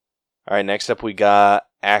 Alright, next up we got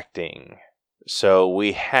acting. So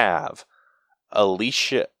we have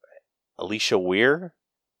Alicia Weir,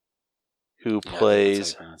 who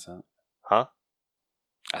plays...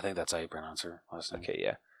 I think that's how you pronounce her last name. Okay,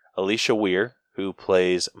 yeah. Alicia Weir, who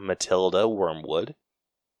plays Matilda Wormwood.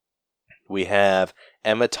 We have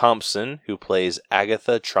Emma Thompson, who plays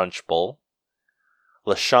Agatha Trunchbull.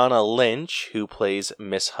 Lashana Lynch, who plays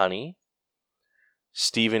Miss Honey.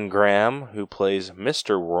 Stephen Graham, who plays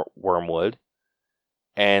Mr. Wormwood.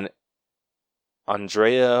 And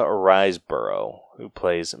Andrea Riseborough, who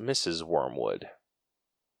plays Mrs. Wormwood.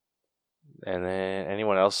 And then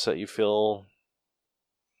anyone else that you feel...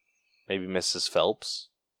 Maybe Mrs. Phelps?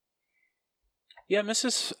 Yeah, I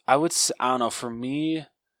don't know, for me...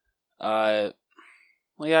 well,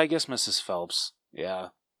 yeah, I guess Mrs. Phelps. Yeah.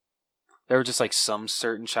 There were just like some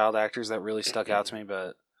certain child actors that really stuck out to me,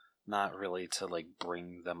 but not really to like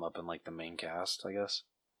bring them up in like the main cast, I guess.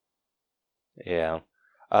 Yeah.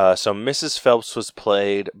 So Mrs. Phelps was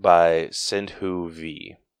played by Sindhu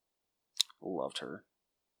V. Loved her.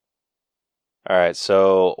 Alright,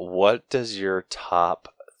 so what does your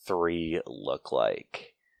top 3 look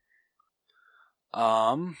like?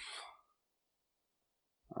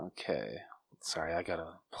 Okay. Sorry, I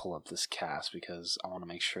gotta pull up this cast because I want to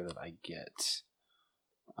make sure that I get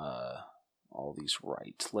all these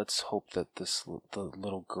right. Let's hope that the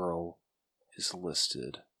little girl is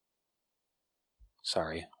listed.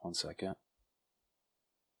 Sorry, 1 second.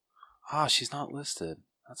 She's not listed.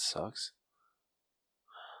 That sucks.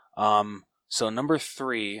 So number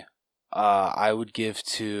 3, I would give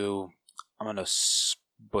to... I'm gonna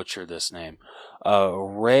butcher this name.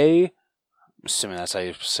 Ray... I'm assuming that's how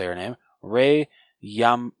you say her name. Ray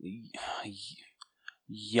Yamayuchi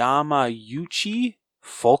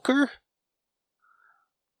Folker?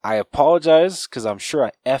 I apologize, because I'm sure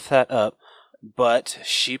I F that up, but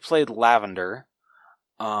she played Lavender,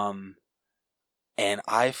 and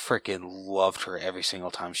I freaking loved her every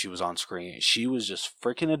single time she was on screen. She was just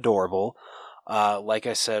freaking adorable. Like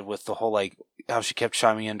I said, with the whole, like, how she kept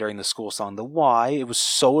chiming in during the school song, the why, it was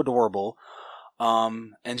so adorable.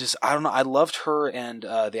 And just, I don't know, I loved her and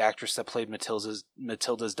the actress that played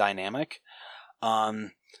Matilda's dynamic.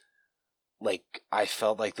 Like, I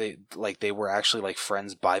felt like they were actually like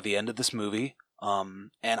friends by the end of this movie.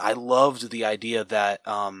 And I loved the idea that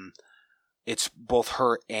it's both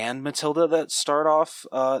her and Matilda that start off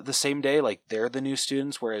the same day. Like, they're the new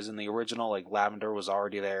students, whereas in the original, like, Lavender was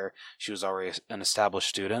already there. She was already an established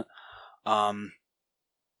student. I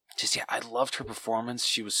loved her performance.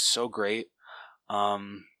 She was so great. I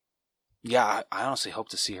honestly hope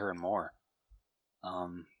to see her in more.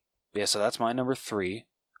 So that's my number 3.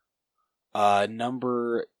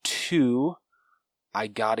 Number 2, I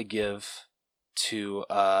gotta give to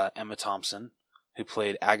Emma Thompson, who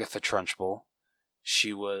played Agatha Trunchbull.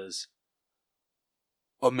 She was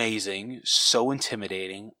amazing, so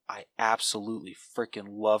intimidating. I absolutely freaking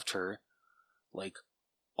loved her. Like,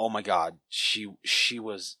 oh my god, she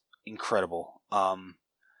was incredible.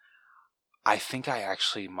 I think I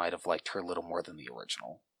actually might have liked her a little more than the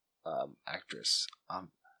original actress.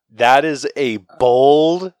 That is a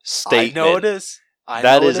bold statement. I know it is.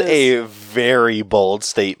 That is a very bold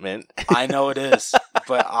statement. I know it is,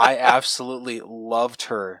 but I absolutely loved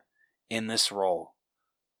her in this role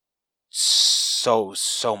so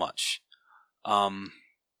much. Like,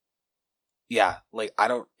 I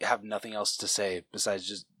don't have nothing else to say besides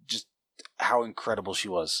just how incredible she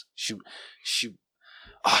was. She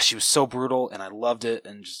was so brutal, and I loved it,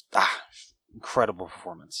 and just incredible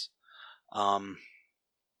performance.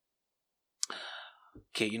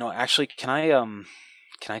 Okay, actually, can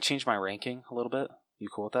I change my ranking a little bit? You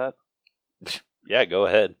cool with that? Yeah, go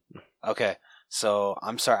ahead. Okay, so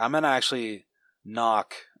I'm sorry, I'm gonna actually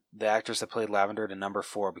knock the actress that played Lavender to number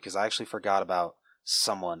 4 because I actually forgot about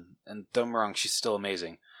someone, and don't get me wrong, she's still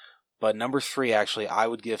amazing. But number 3, actually, I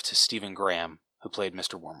would give to Stephen Graham, who played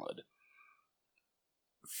Mr. Wormwood.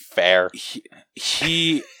 Fair.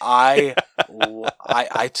 I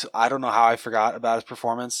don't know how I forgot about his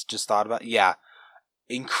performance. Just thought about it. Yeah,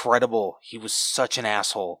 incredible. He was such an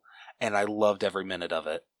asshole, and I loved every minute of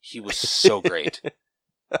it. He was so great.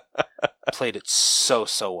 Played it so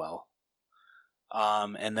well.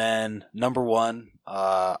 And then number one,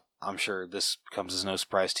 I'm sure this comes as no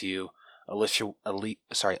surprise to you, Alicia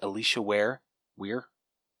Weir.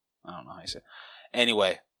 I don't know how you say it.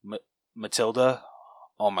 Anyway, Matilda,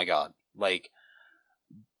 oh my god. Like,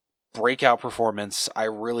 breakout performance. I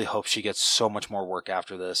really hope she gets so much more work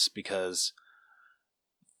after this because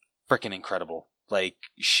freaking incredible. Like,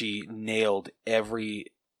 she nailed every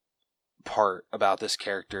part about this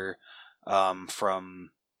character,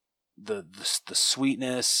 from the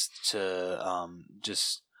sweetness to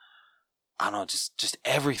just I don't know, just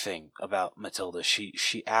everything about Matilda.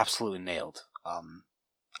 She absolutely nailed. I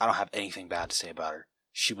don't have anything bad to say about her.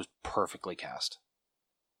 She was perfectly cast.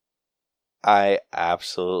 I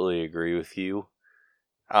absolutely agree with you.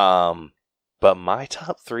 But my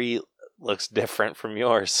top 3 looks different from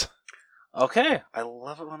yours. Okay, I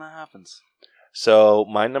love it when that happens. So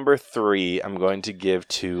my number 3, I'm going to give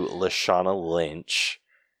to Lashana Lynch,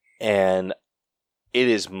 and it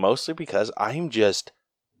is mostly because I'm just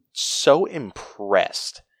so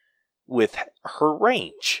impressed with her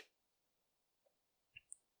range.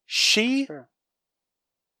 She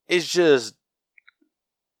is just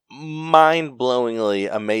mind-blowingly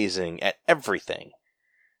amazing at everything.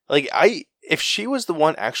 Like, if she was the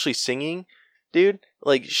one actually singing, dude,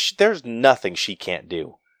 like, there's nothing she can't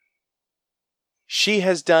do. She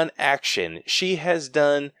has done action. She has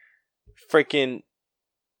done freaking,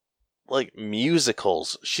 like,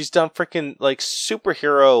 musicals. She's done freaking, like,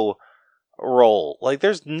 superhero role. Like,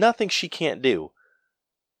 there's nothing she can't do.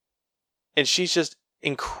 And she's just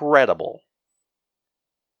incredible.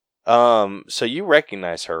 So you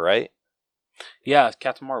recognize her, right? Yeah,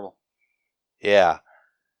 Captain Marvel. Yeah.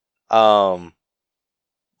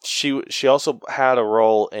 She also had a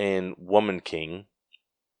role in Woman King,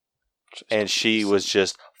 and she was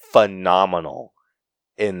just phenomenal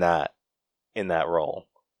in that role.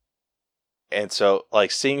 And so,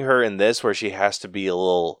 like, seeing her in this, where she has to be a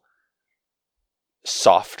little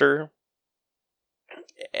softer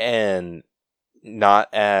and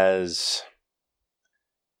not as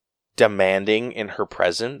demanding in her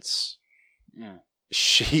presence,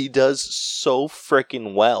 she does so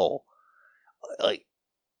freaking well. Like,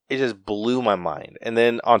 it just blew my mind. And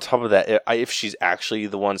then on top of that, if she's actually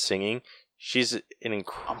the one singing, she's an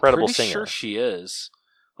incredible singer. I'm pretty sure she is.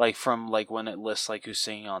 Like, from like when it lists like who's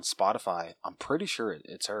singing on Spotify, I'm pretty sure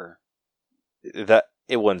it's her. That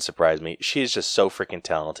it wouldn't surprise me. She is just so freaking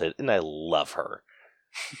talented, and I love her.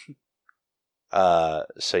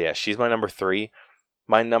 So yeah, she's my number 3.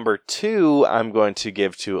 My number 2, I'm going to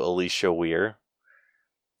give to Alicia Weir,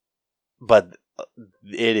 but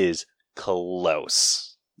it is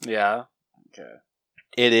close. Yeah. Okay.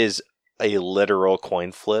 It is a literal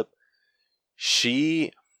coin flip.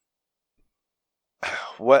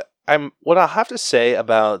 What I have to say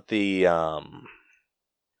about the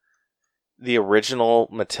original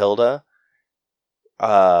Matilda.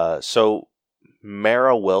 So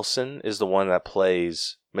Mara Wilson is the one that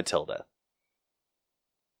plays Matilda.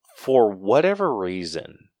 For whatever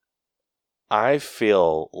reason, I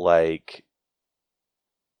feel like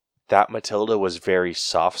that Matilda was very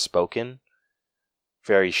soft-spoken,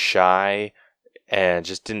 very shy, and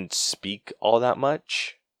just didn't speak all that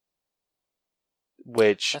much.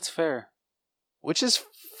 That's fair. Which is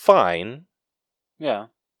fine. Yeah.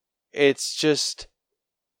 It's just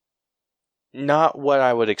not what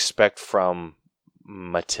I would expect from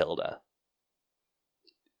Matilda.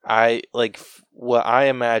 What I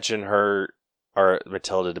imagine her or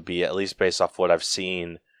Matilda to be, at least based off what I've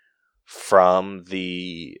seen from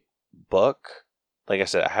the book. Like I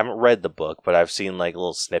said, I haven't read the book, but I've seen like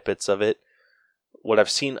little snippets of it. What I've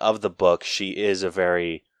seen of the book, she is a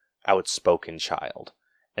very outspoken child.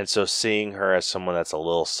 And so seeing her as someone that's a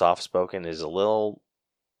little soft-spoken is a little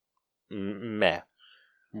meh.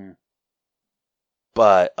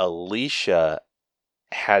 But Alicia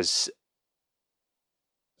has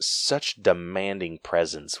such demanding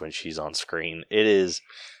presence when she's on screen. It is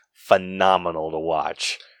phenomenal to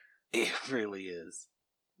watch. It really is.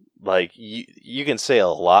 Like, you can say a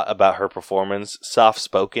lot about her performance.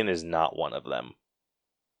 Soft-spoken is not one of them.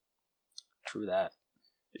 True that.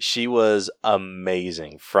 She was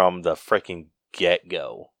amazing from the freaking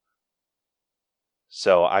get-go.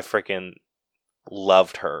 So I freaking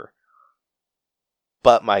loved her.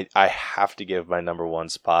 But I have to give my number 1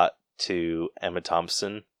 spot to Emma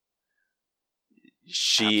Thompson.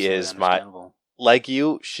 She is like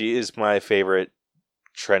you, she is my favorite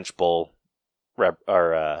Trenchbull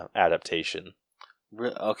adaptation.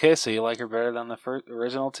 Okay, so you like her better than the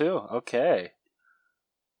original too? Okay.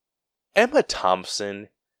 Emma Thompson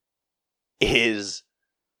is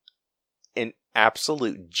an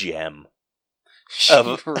absolute gem.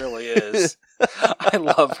 She really is. I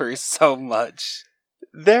love her so much.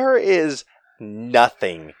 There is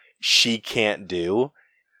nothing she can't do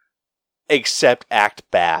except act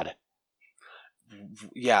bad.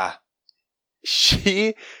 Yeah.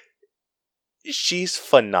 She's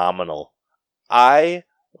phenomenal. I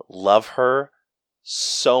love her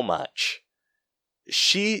so much.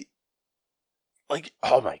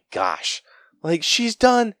 Oh my gosh. Like, she's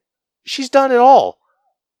done it all.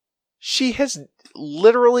 She has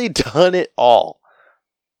literally done it all.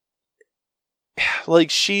 Like,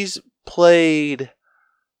 she's played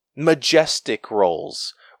majestic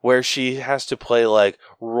roles where she has to play like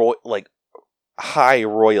high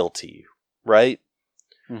royalty, right?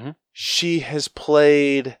 Mm-hmm. She has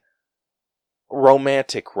played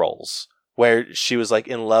romantic roles where she was like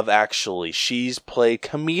in Love Actually. She's played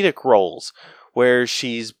comedic roles where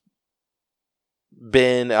she's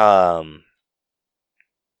been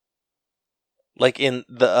like in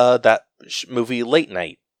the that movie Late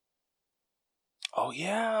Night. Oh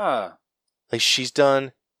yeah. Like, she's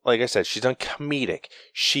done, like I said, she's done comedic.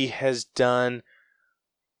 She has done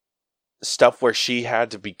stuff where she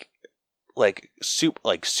had to be like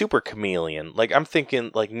super chameleon. Like, I'm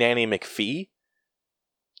thinking like Nanny McPhee.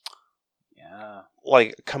 Yeah.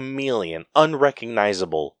 Like, chameleon,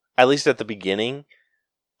 unrecognizable. At least at the beginning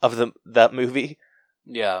of that movie.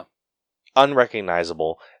 Yeah.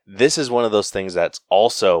 Unrecognizable. This is one of those things that's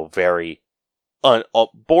also very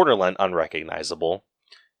borderline unrecognizable.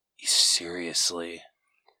 Seriously.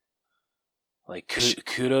 Like,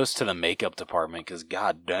 kudos to the makeup department, because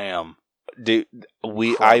goddamn. Dude,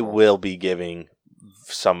 I will be giving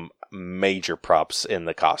some major props in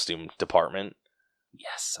the costume department.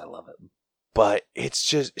 Yes, I love it. But it's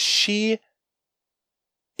just, she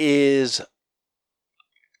is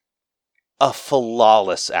a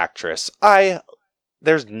flawless actress.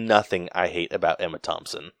 There's nothing I hate about Emma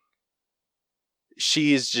Thompson.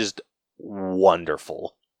 She's just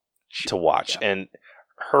wonderful to watch. Yeah. And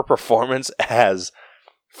her performance as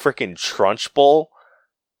freaking Trunchbull,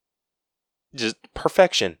 just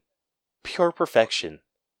perfection. Pure perfection.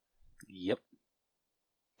 Yep.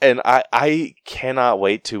 And I cannot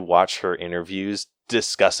wait to watch her interviews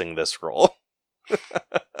discussing this role.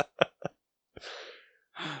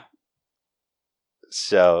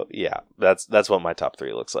 So, yeah, that's what my top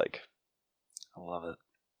 3 looks like. I love it.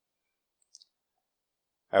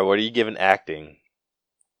 All right, what are you giving acting?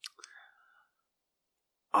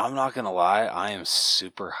 I'm not going to lie, I am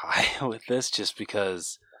super high with this just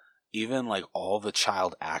because even like all the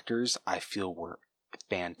child actors I feel were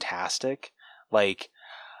fantastic. Like,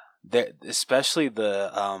 especially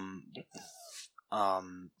the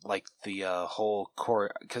like the whole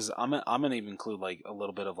core, because I'm gonna even include like a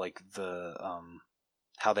little bit of like the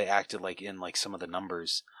how they acted like in like some of the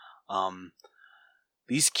numbers.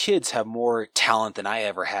 These kids have more talent than I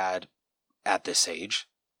ever had at this age.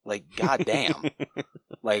 Like, goddamn.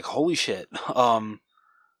 Like, holy shit.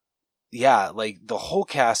 Yeah, like the whole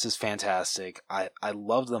cast is fantastic. I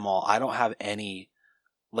love them all. I don't have any,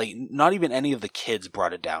 like, not even any of the kids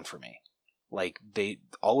brought it down for me. Like,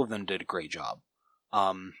 all of them did a great job.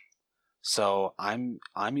 So I'm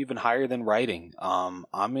even higher than writing. I'm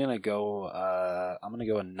gonna go a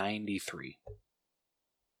 93.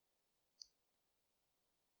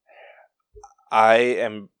 I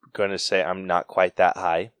am gonna say I'm not quite that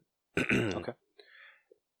high. Okay.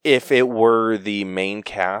 If it were the main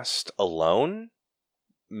cast alone,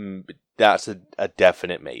 that's a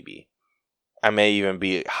definite maybe. I may even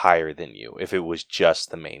be higher than you if it was just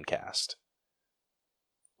the main cast.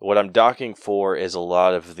 What I'm docking for is a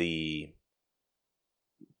lot of the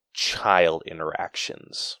child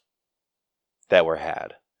interactions that were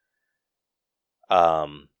had.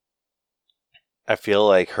 I feel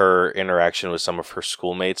like her interaction with some of her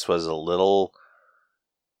schoolmates was a little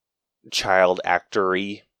child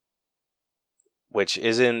actor-y, which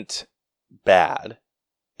isn't bad.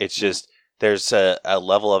 It's just there's a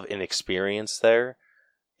level of inexperience there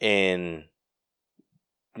in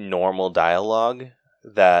normal dialogue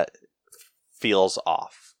that feels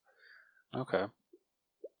off. Okay.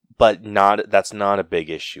 But that's not a big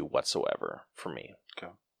issue whatsoever for me.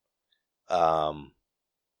 Okay.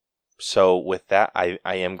 So with that, I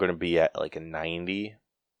am going to be at like a 90.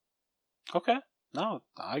 Okay. No,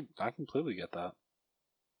 I completely get that.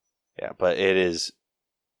 Yeah, but it is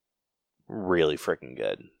really freaking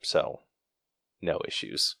good. So, no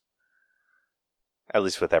issues. At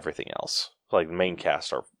least with everything else. Like, the main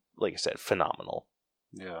cast are, like I said, phenomenal.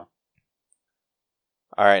 Yeah.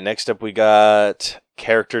 Alright, next up we got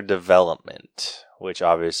character development, which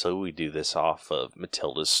obviously we do this off of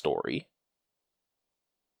Matilda's story.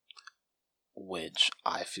 which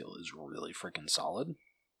I feel is really freaking solid.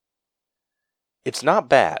 It's not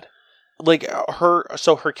bad. Like, her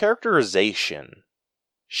characterization,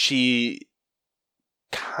 she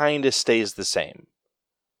kind of stays the same.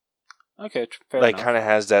 Okay, fair like, enough. kind of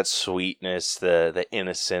has that sweetness, the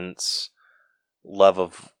innocence, love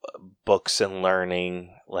of books and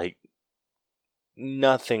learning. Like,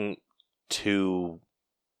 nothing too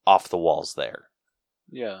off the walls there.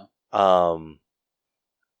 Yeah. But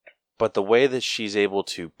the way that she's able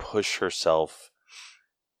to push herself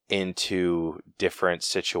into different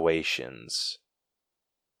situations,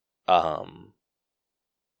 was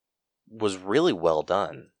really well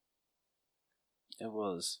done. It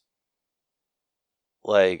was.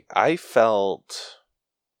 Like, I felt...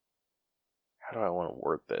 How do I want to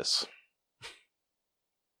word this?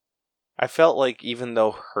 I felt like even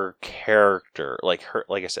though her character, like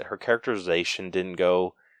I said, her characterization didn't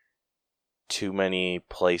go too many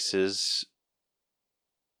places,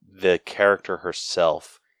 the character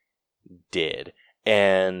herself did.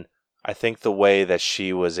 And I think the way that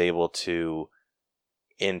she was able to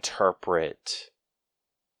interpret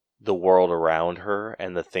the world around her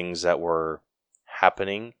and the things that were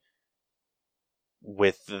happening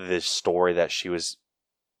with this story that she was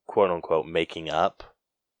quote unquote making up,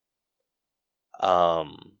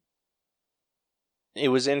 it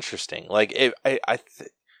was interesting. Like,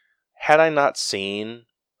 had I not seen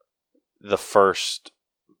the first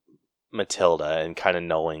Matilda and kind of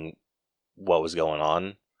knowing what was going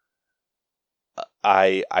on,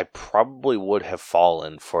 I probably would have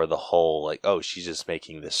fallen for the whole, like, oh, she's just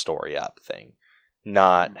making this story up thing,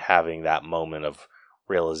 not having that moment of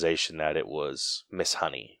realization that it was Miss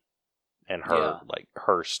Honey and her, like,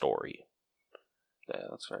 her story. Yeah,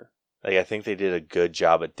 that's fair. Like, I think they did a good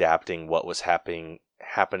job adapting what was happening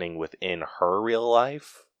within her real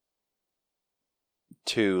life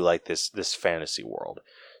to, like, this fantasy world.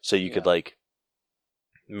 So you could, like,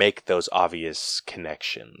 make those obvious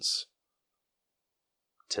connections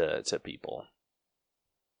to people.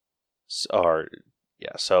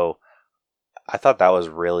 So I thought that was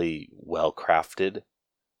really well crafted.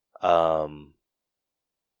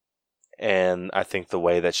 And I think the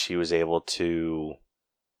way that she was able to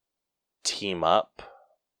team up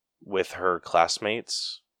with her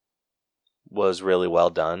classmates was really well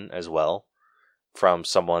done as well, from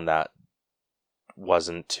someone that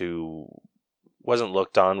wasn't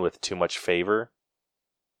looked on with too much favor,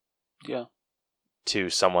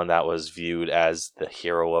 to someone that was viewed as the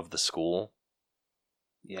hero of the school.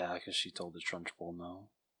 Yeah, because she told the Trunchbull no.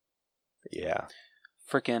 Yeah.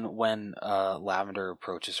 Freaking when Lavender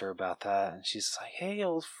approaches her about that, and she's like, "Hey,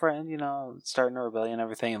 old friend, starting a rebellion and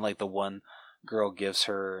everything," and like the one girl gives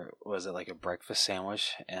her, was it like a breakfast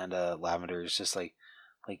sandwich, and Lavender is just like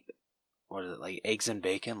what is it, like eggs and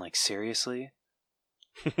bacon? Like, seriously?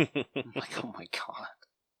 I'm like, oh my god.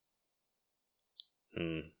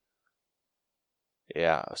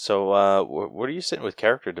 Yeah. So, what are you sitting with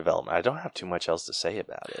character development? I don't have too much else to say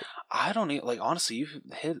about it. I don't even, like, honestly, you've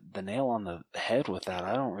hit the nail on the head with that.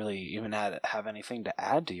 I don't really even have anything to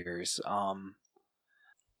add to yours. I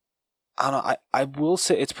don't know. I will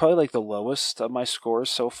say it's probably like the lowest of my scores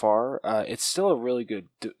so far. It's still a really good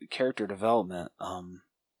character development.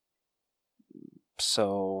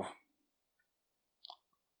 So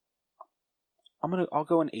I'll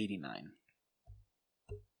go an 89.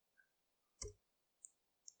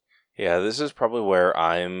 Yeah, this is probably where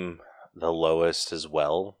I'm the lowest as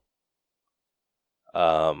well.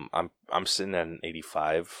 I'm sitting at an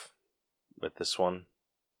 85 with this one.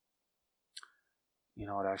 You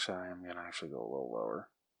know what? Actually, I am gonna go a little lower.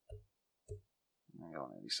 I'm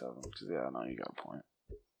going 87 because no, you got a point.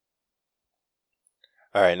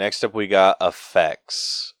 All right, next up we got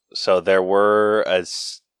effects. So there were a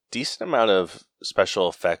decent amount of special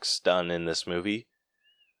effects done in this movie.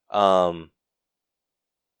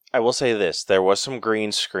 I will say this, there was some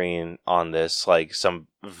green screen on this, like some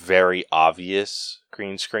very obvious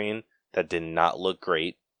green screen that did not look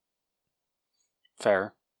great.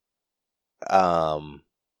 Fair.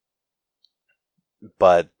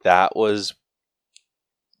 But that was...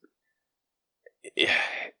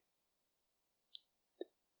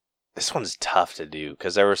 This one's tough to do,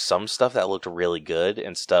 because there was some stuff that looked really good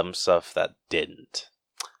and some stuff that didn't.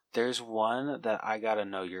 There's one that I gotta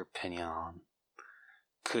know your opinion on.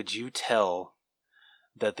 Could you tell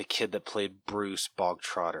that the kid that played Bruce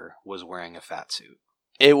Bogtrotter was wearing a fat suit?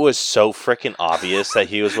 It was so freaking obvious that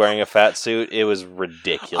he was wearing a fat suit. It was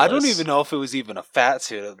ridiculous. I don't even know if it was even a fat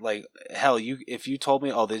suit. Like, hell, if you told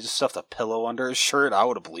me, oh, they just stuffed a pillow under his shirt, I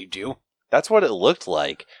would have believed you. That's what it looked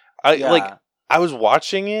like. I I was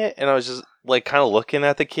watching it and I was just like kind of looking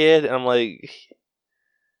at the kid and I'm like,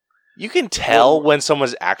 you can tell when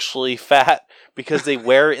someone's actually fat because they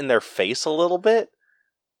wear it in their face a little bit.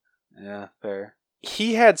 Yeah, fair.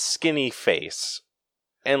 He had skinny face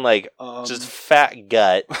and like just fat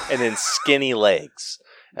gut and then skinny legs.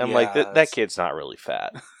 And I'm like, that kid's not really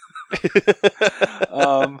fat.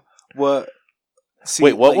 What? See,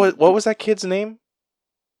 wait, what was that kid's name?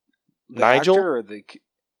 Nigel? Or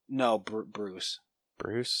no, Bruce.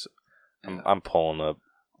 Bruce? Yeah. I'm pulling up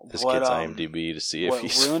this kid's IMDb to see if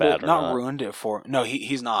he's fat or not. not. Ruined it for... No,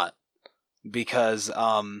 he's not. Because,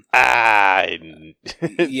 yeah,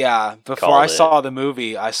 before I saw the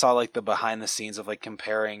movie, I saw, like, the behind the scenes of, like,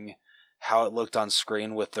 comparing how it looked on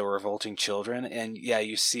screen with the revolting children. And, yeah,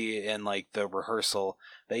 you see in, like, the rehearsal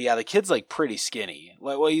that, yeah, the kid's, like, pretty skinny.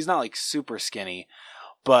 Like, well, he's not, like, super skinny.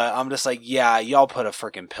 But I'm just like, yeah, y'all put a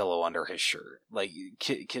freaking pillow under his shirt. Like,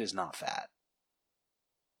 kid is not fat.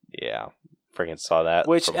 Yeah. Freaking saw that.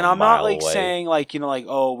 Which, and I'm not, like, saying, like, like,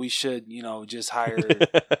 oh, we should, just hire...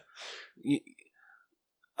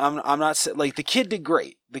 I'm not like the kid did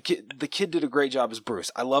great. The kid did a great job as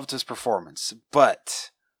Bruce. I loved his performance,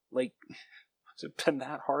 but like, has it been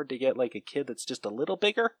that hard to get like a kid that's just a little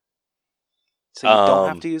bigger, so you don't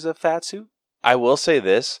have to use a fat suit? I will say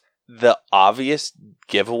this: the obvious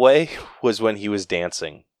giveaway was when he was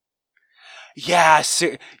dancing. Yeah,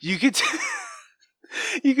 you could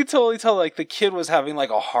you could totally tell like the kid was having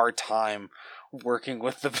like a hard time working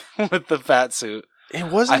with the fat suit. It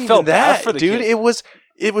wasn't even that, for the dude. Kid. It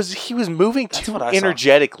was. He was moving too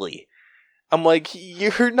energetically. I'm like,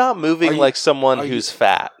 you're not moving like someone who's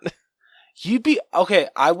fat. You'd be okay.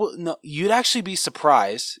 You'd actually be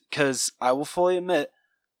surprised because I will fully admit,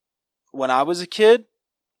 when I was a kid,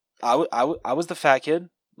 I was the fat kid.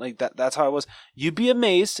 Like that's how I was. You'd be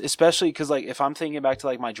amazed, especially because like if I'm thinking back to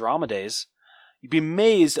like my drama days. You'd be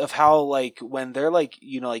amazed of how, like, when they're, like,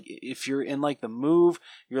 like, if you're in, like, the move,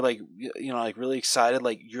 you're, like, like, really excited,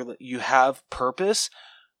 like, you have purpose,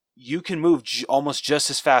 you can move almost just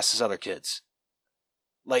as fast as other kids.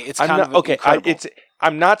 Like, it's kind of incredible.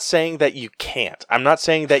 I'm not saying that you can't. I'm not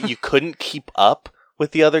saying that you couldn't keep up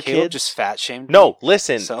with the other kids. Just fat shamed me. No,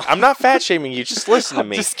 listen. So. I'm not fat shaming you. Just listen to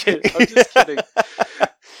me. I'm just kidding.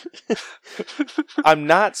 I'm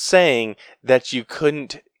not saying that you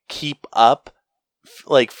couldn't keep up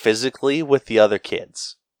like physically with the other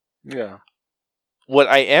kids. Yeah. What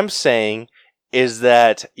I am saying is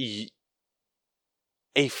that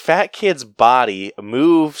a fat kid's body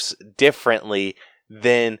moves differently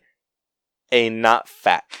than a not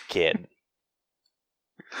fat kid.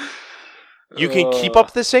 You can keep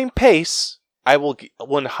up the same pace. I will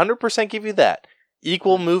 100% give you that.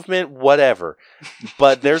 Equal movement, whatever.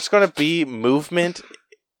 But there's going to be movement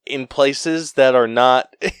in places that are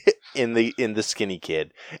not in the skinny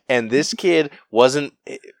kid, and this kid wasn't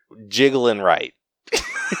jiggling right.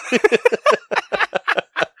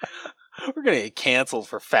 We're gonna get canceled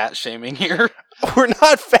for fat shaming here. We're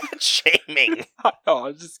not fat shaming. Oh,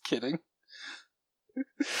 I'm just kidding.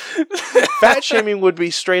 Fat shaming would be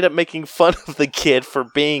straight up making fun of the kid for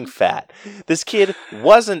being fat. This kid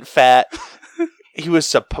wasn't fat. He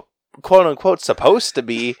was quote unquote supposed to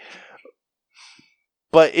be.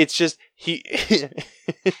 But it's just,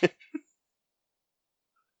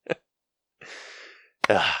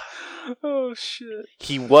 oh, shit.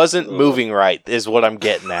 He wasn't moving right, is what I'm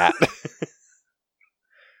getting at.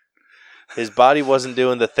 His body wasn't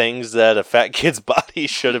doing the things that a fat kid's body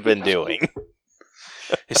should have been doing.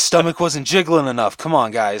 His stomach wasn't jiggling enough. Come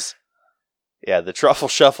on, guys. Yeah, the truffle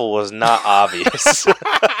shuffle was not obvious.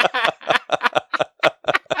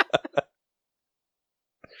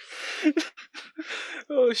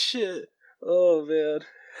 Oh shit. Oh man.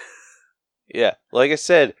 Yeah, like I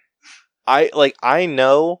said, I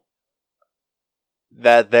know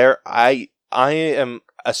that I am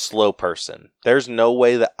a slow person. There's no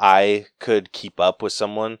way that I could keep up with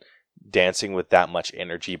someone dancing with that much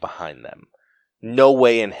energy behind them. No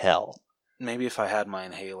way in hell. Maybe if I had my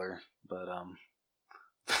inhaler, but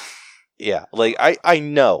yeah, like I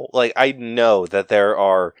know that there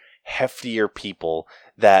are heftier people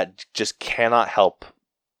that just cannot help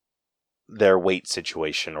their weight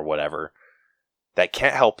situation or whatever, that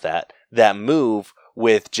can't help that move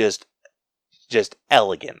with just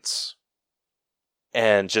elegance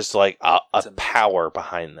and just like a power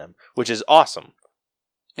behind them, which is awesome.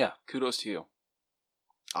 Yeah, kudos to you.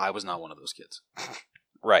 I was not one of those kids.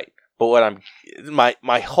 Right. But what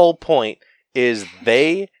my whole point is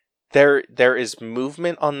there is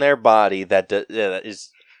movement on their body that is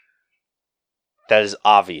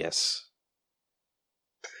obvious.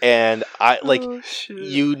 And I like Oh, shit.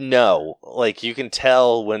 like you can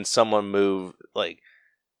tell when someone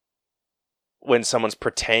when someone's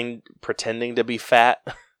pretending to be fat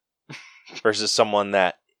versus someone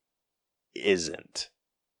that isn't.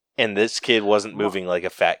 And this kid wasn't moving like a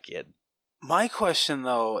fat kid. My question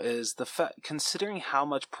though is considering how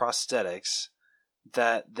much prosthetics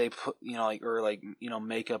that they put,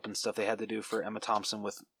 makeup and stuff they had to do for Emma Thompson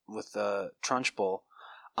with Trunchbull.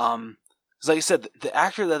 Because like I said, the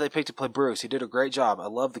actor that they picked to play Bruce, he did a great job. I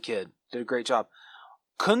love the kid. Did a great job.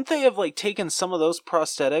 Couldn't they have taken some of those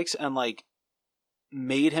prosthetics and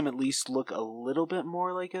made him at least look a little bit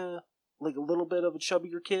more like a little bit of a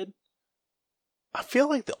chubbier kid? I feel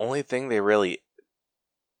like the only thing they really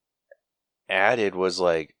added was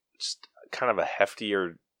just kind of a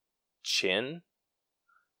heftier chin.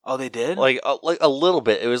 Oh, they did? Like a little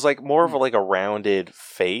bit. It was more of a rounded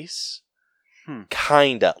face.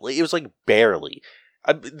 Kinda. It was barely.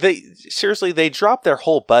 They dropped their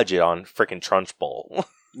whole budget on freaking Trunchbull.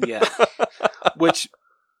 Yeah. Which,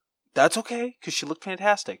 that's okay, because she looked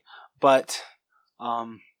fantastic. But, yeah,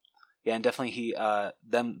 and definitely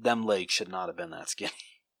them legs should not have been that skinny.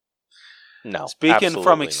 No, speaking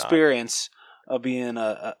from experience of being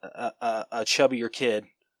a chubbier kid,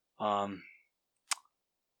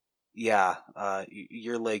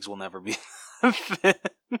 your legs will never be thin.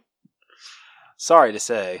 Sorry to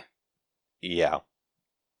say. Yeah.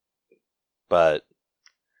 But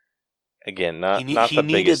again, not the biggest issue.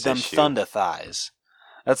 He needed them thunder thighs.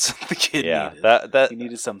 That's what the kid needed. He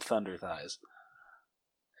needed some thunder thighs.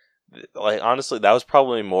 Honestly, that was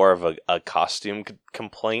probably more of a costume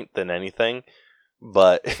complaint than anything.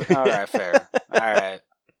 But all right, fair. All right.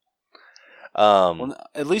 Well,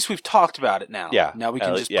 at least we've talked about it now. Yeah. Now we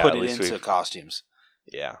can just put it into costumes.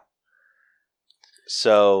 Yeah.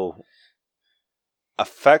 So,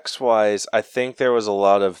 effects wise, I think there was a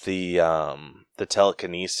lot of the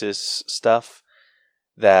telekinesis stuff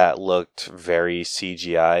that looked very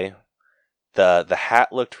CGI. The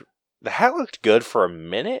hat looked good for a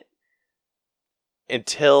minute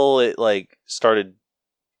until it started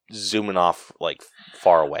zooming off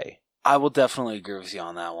far away. I will definitely agree with you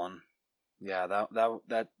on that one. Yeah, that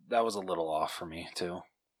was a little off for me too.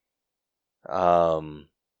 Trying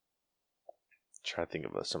to think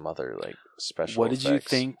of some other special. What effects. did you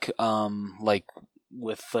think?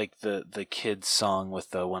 With the kids song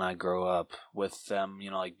with the "When I Grow Up" with them,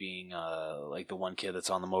 being the one kid that's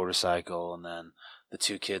on the motorcycle and then the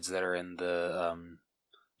two kids that are in the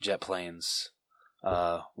jet planes.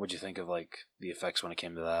 What'd you think of the effects when it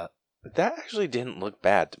came to that? That actually didn't look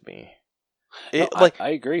bad to me. I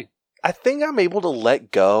agree. I think I'm able to let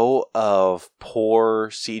go of poor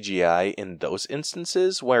CGI in those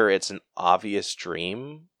instances where it's an obvious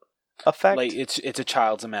dream effect. It's a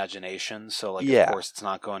child's imagination, so of course it's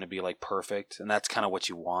not going to be perfect, and that's kind of what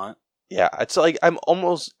you want. Yeah, it's I'm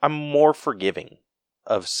more forgiving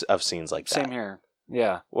of scenes like that. Same here.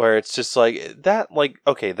 Yeah. Where it's just that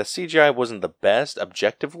okay, the CGI wasn't the best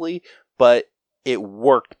objectively, but it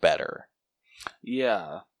worked better.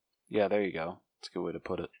 Yeah. Yeah, there you go. That's a good way to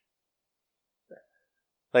put it.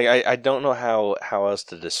 I don't know how else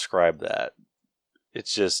to describe that.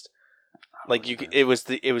 It's just it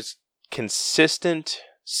was consistent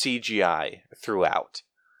CGI throughout.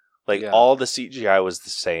 All the CGI was the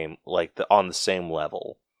same, on the same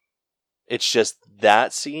level. It's just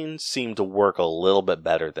that scene seemed to work a little bit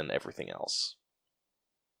better than everything else.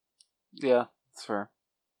 Yeah, that's fair.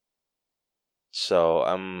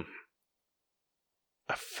 So,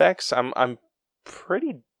 effects, I'm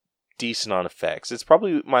pretty decent on effects. It's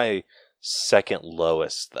probably my second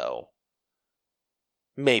lowest, though.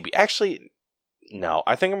 Maybe. Actually, no.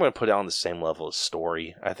 I think I'm going to put it on the same level as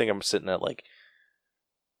story. I think I'm sitting at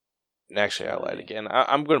Actually, I lied again.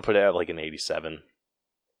 I'm going to put it at an 87.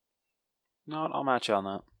 No, I'll match you on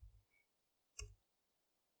that.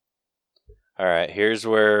 Alright, here's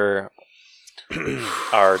where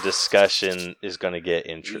our discussion is going to get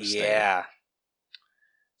interesting. Yeah.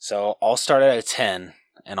 So, I'll start at a 10,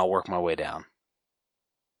 and I'll work my way down.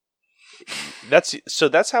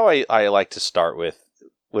 That's how I like to start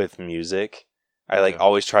with music. I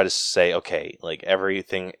always try to say, okay,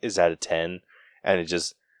 everything is at a 10, and it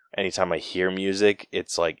just, anytime I hear music,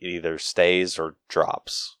 it's it either stays or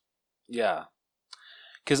drops. Yeah.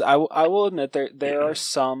 Because I will admit there are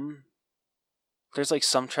some, there's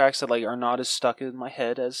some tracks that are not as stuck in my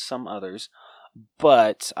head as some others,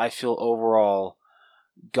 but I feel overall,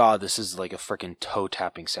 God, this is a freaking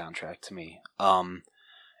toe-tapping soundtrack to me.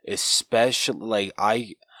 Especially,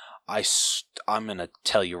 I'm gonna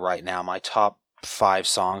tell you right now, my top 5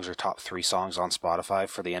 songs or top 3 songs on Spotify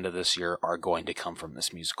for the end of this year are going to come from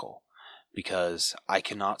this musical, because I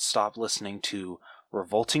cannot stop listening to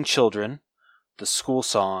Revolting Children, the school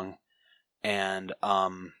song, and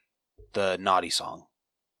the Naughty song.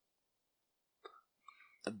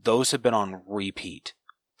 Those have been on repeat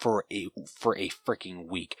for a freaking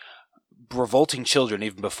week. Revolting Children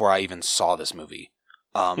even before I even saw this movie.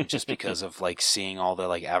 Just because of like seeing all the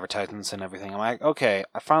like advertisements and everything. I'm like, okay,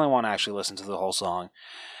 I finally want to actually listen to the whole song,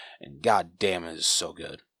 and god damn, it is so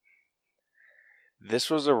good. This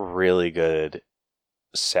was a really good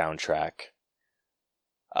soundtrack.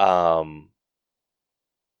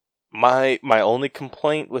 My only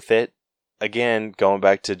complaint with it, again, going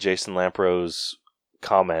back to Jason Lampro's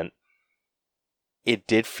comment, it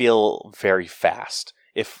did feel very fast.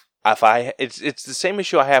 It's the same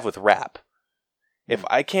issue I have with rap. If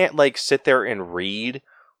I can't like sit there and read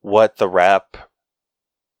what the rap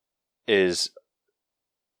is,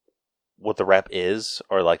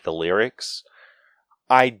 or like the lyrics,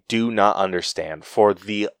 I do not understand for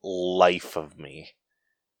the life of me.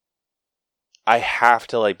 I have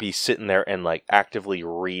to like be sitting there and like actively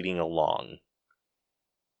reading along.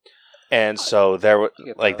 And so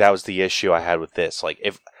that was the issue I had with this. Like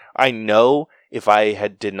if I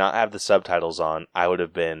did not have the subtitles on, I would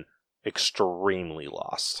have been extremely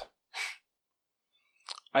lost.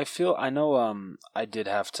 I know I did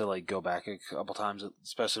have to like go back a couple times,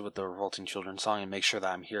 especially with the Revolting Children song, and make sure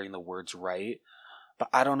that I'm hearing the words right. But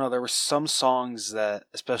I don't know, there were some songs that,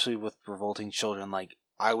 especially with Revolting Children, like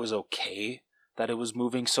I was okay that it was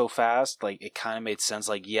moving so fast. Like it kind of made sense.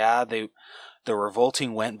 Like yeah, the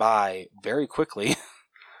revolting went by very quickly.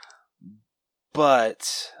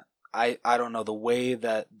 But I don't know, the way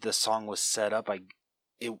that the song was set up,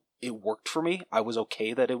 it worked for me. I was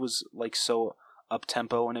okay that it was like so up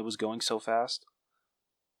tempo and it was going so fast.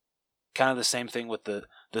 Kind of the same thing with the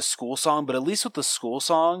school song, but at least with the school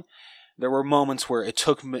song, there were moments where it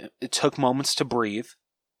took moments to breathe,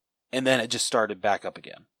 and then it just started back up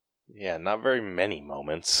again. Yeah, not very many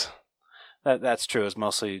moments. That's true. It's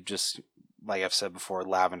mostly just, like I've said before,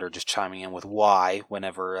 Lavender just chiming in with why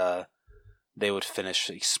whenever they would finish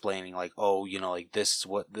explaining, like, oh, you know, like this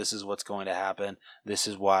is what's going to happen. This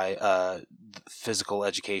is why physical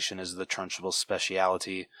education is the Trunchbull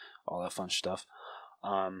speciality, all that fun stuff.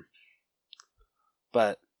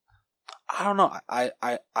 But I don't know.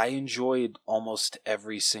 I enjoyed almost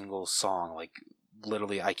every single song. Like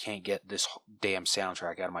literally, I can't get this damn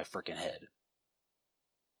soundtrack out of my freaking head.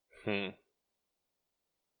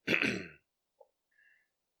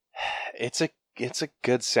 It's a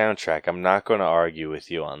good soundtrack. I'm not going to argue with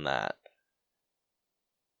you on that.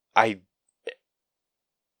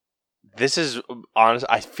 This is honest.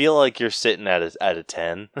 I feel like you're sitting at a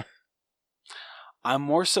 10. I'm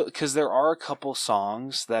more so because there are a couple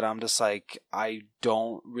songs that I'm just like, I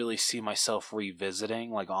don't really see myself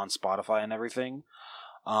revisiting, like on Spotify and everything.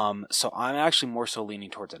 So I'm actually more so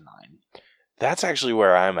leaning towards a 9. That's actually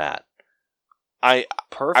where I'm at.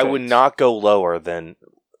 Perfect. I would not go lower than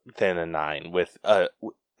a 9 with at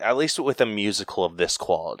least with a musical of this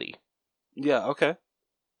quality. Yeah. Okay.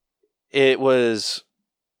 It was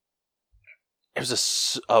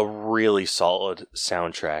a really solid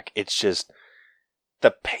soundtrack. It's just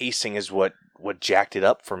the pacing is what jacked it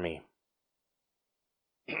up for me.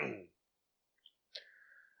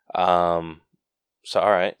 So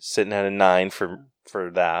all right, sitting at a 9 for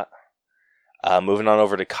that. Moving on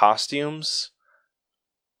over to costumes,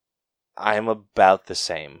 I'm about the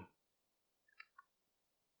same.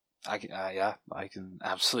 I can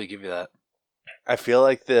absolutely give you that. I feel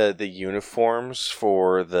like the uniforms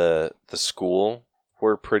for the school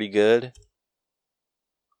were pretty good.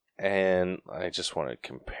 And I just want to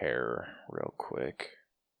compare real quick.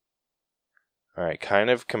 Alright,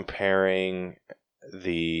 kind of comparing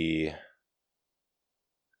the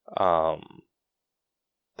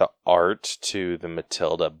art to the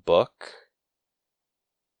Matilda book.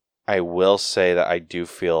 I will say that I do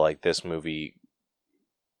feel like this movie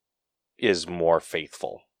is more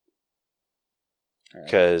faithful.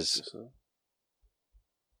 Because,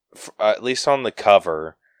 at least on the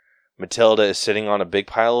cover, Matilda is sitting on a big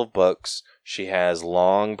pile of books. She has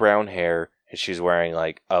long brown hair, and she's wearing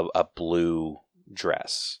like a blue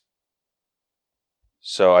dress.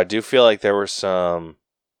 So I do feel like there were some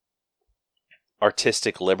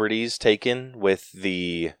artistic liberties taken with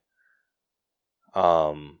the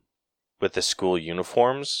school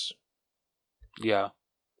uniforms. Yeah.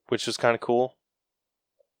 Which was kind of cool.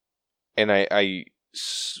 And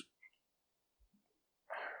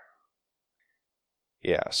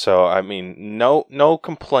yeah, so I mean, no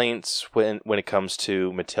complaints when it comes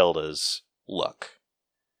to Matilda's look.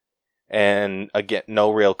 And again,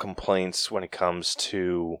 no real complaints when it comes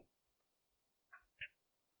to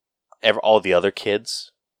all the other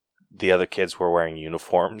kids. The other kids were wearing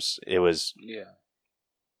uniforms. It was... Yeah.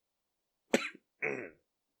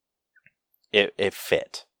 It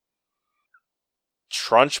fit.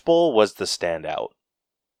 Trunchbull was the standout.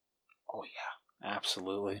 Oh, yeah.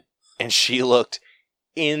 Absolutely. And she looked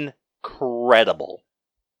incredible.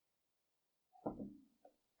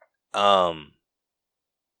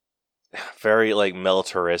 Very, like,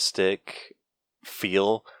 militaristic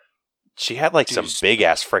feel. She had, like, some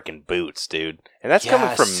big-ass freaking boots, dude. And that's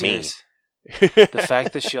coming from me. The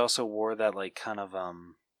fact that she also wore that, like, kind of,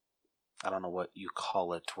 I don't know what you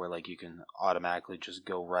call it, where, like, you can automatically just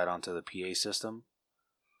go right onto the PA system.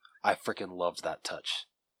 I freaking loved that touch.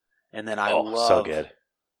 And then I love so good.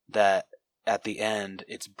 that at the end,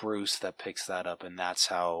 it's Bruce that picks that up, and that's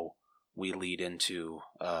how we lead into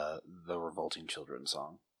the Revolting Children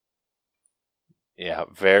song. Yeah,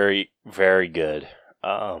 very, very good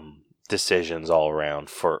decisions all around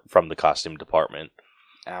from the costume department.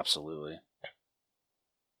 Absolutely.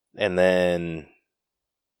 And then,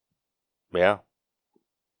 yeah,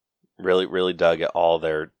 really, really dug at all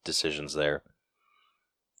their decisions there.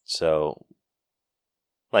 So,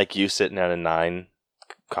 like you sitting at a 9,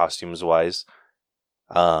 costumes-wise.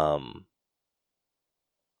 And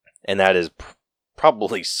that is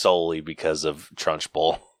probably solely because of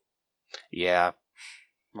Trunchbull. Yeah,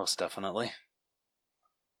 most definitely.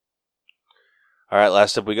 All right,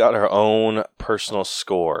 last up, we got our own personal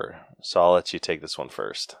score. So I'll let you take this one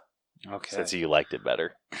first. Okay. Since you liked it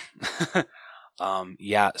better.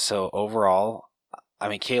 Yeah, so overall, I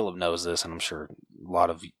mean, Caleb knows this, and I'm sure a lot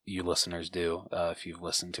of you listeners do, if you've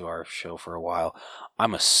listened to our show for a while.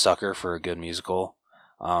 I'm a sucker for a good musical.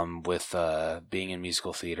 With being in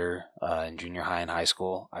musical theater in junior high and high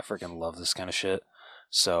school, I freaking love this kind of shit.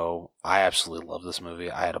 So I absolutely love this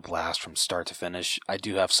movie. I had a blast from start to finish. I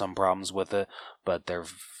do have some problems with it, but they're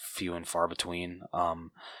few and far between.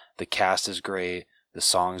 The cast is great. The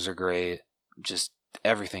songs are great. Just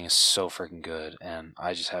everything is so freaking good, and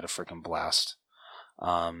I just had a freaking blast.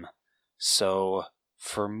 So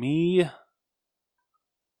for me,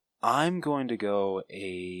 I'm going to go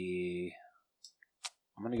a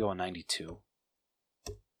 92.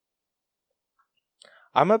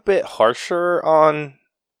 I'm a bit harsher on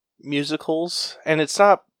musicals, and it's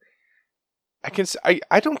not...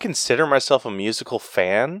 I don't consider myself a musical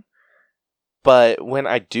fan, but when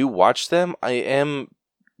I do watch them, I am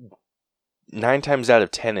 9 times out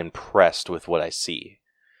of 10 impressed with what I see.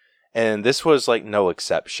 And this was like no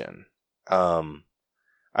exception.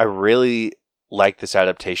 I really liked this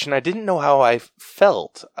adaptation. I didn't know how I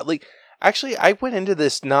felt. Like, actually, I went into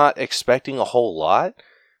this not expecting a whole lot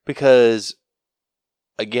because,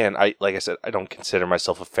 again, like I said, I don't consider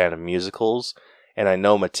myself a fan of musicals, and I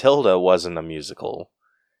know Matilda wasn't a musical.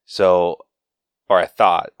 So, or I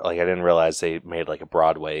thought, like, I didn't realize they made like a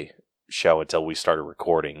Broadway show until we started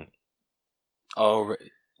recording. Oh,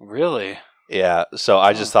 really? Yeah, so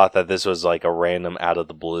I just thought that this was like a random out of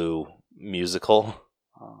the blue musical.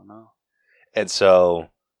 Oh no. And so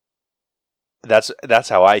that's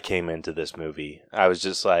how I came into this movie. I was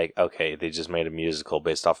just like, okay, they just made a musical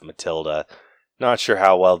based off of Matilda. Not sure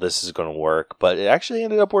how well this is going to work, but it actually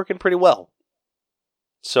ended up working pretty well.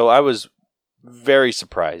 So I was very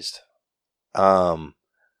surprised.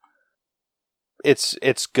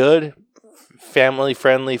 It's good, family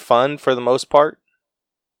friendly, fun for the most part.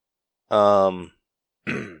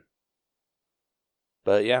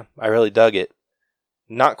 But yeah, I really dug it.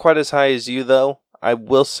 Not quite as high as you though. I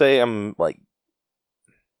will say I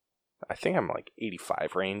think I'm like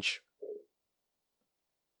 85 range.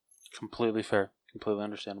 Completely fair. Completely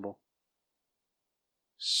understandable.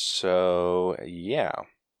 So, yeah.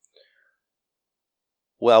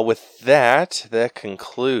 Well, with that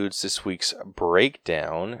concludes this week's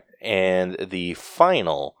breakdown and the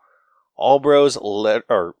final All Bros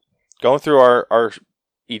going through our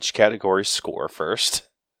each category score first.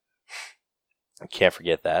 I can't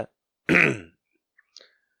forget that.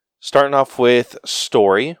 Starting off with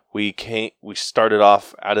story, we started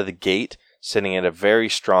off out of the gate sitting at a very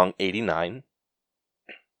strong 89.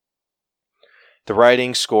 The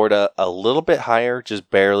writing scored a little bit higher, just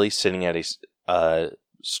barely, sitting at a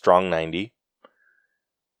strong 90.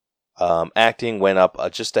 Acting went up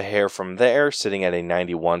just a hair from there, sitting at a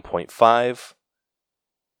 91.5.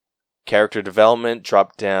 Character development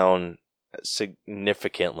dropped down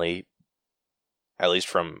significantly, at least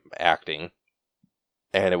from acting.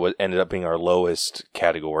 And it ended up being our lowest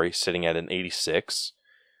category, sitting at an 86.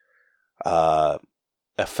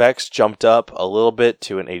 Effects jumped up a little bit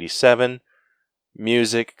to an 87.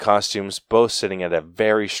 Music, costumes, both sitting at a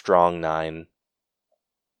very strong 9.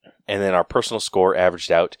 And then our personal score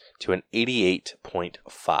averaged out to an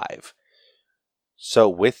 88.5. So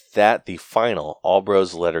with that, the final All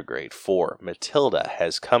Bros letter grade for Matilda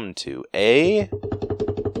has come to a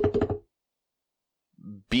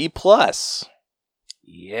B+.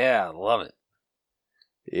 Yeah, love it.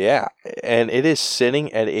 Yeah, and it is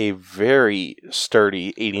sitting at a very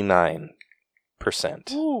sturdy 89%.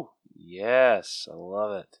 Ooh, yes, I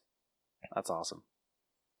love it. That's awesome.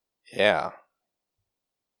 Yeah.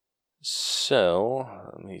 So,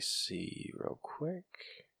 let me see real quick.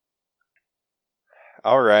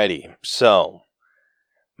 Alrighty, so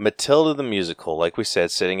Matilda the musical, like we said,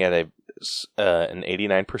 sitting at an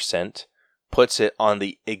 89%, puts it on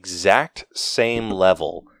the exact same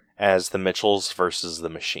level as the Mitchells versus the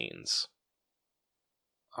Machines.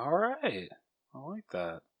 All right, I like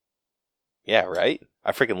that. Yeah, right?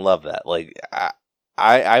 I freaking love that. Like,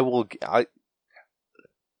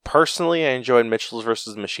 personally, I enjoyed Mitchells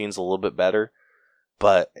versus the Machines a little bit better,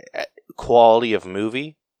 but quality of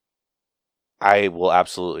movie, I will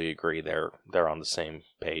absolutely agree they're on the same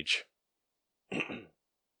page.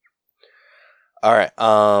 All right.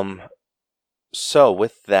 So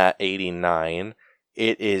with that 89,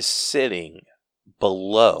 it is sitting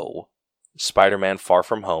below Spider-Man Far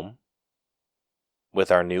From Home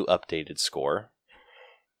with our new updated score.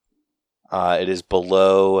 It is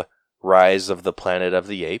below Rise of the Planet of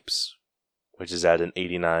the Apes, which is at an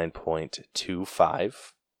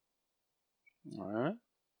 89.25. All right.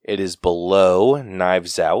 It is below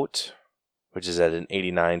Knives Out, which is at an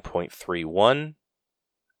 89.31.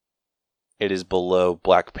 It is below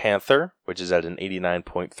Black Panther, which is at an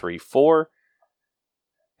 89.34.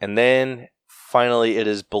 And then, finally, it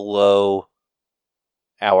is below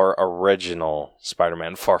our original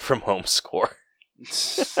Spider-Man Far From Home score.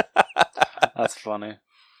 That's funny.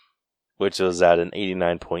 Which was at an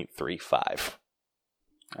 89.35.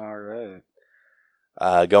 All right.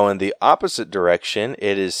 Going the opposite direction,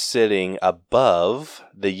 it is sitting above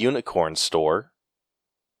the Unicorn Store,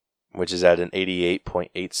 which is at an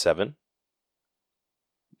 88.87.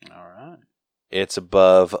 All right. It's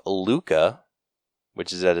above Luca,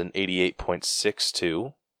 which is at an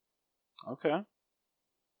 88.62. Okay.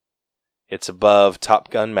 It's above Top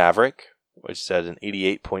Gun Maverick, which is at an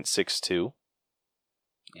 88.62.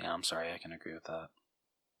 Yeah, I'm sorry. I can agree with that.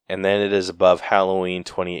 And then it is above Halloween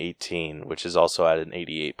 2018, which is also at an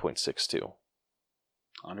 88.62.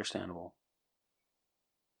 Understandable.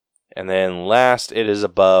 And then last, it is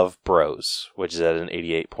above Bros, which is at an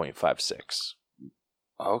 88.56.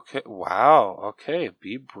 Okay. Wow. Okay.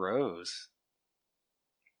 Be bros.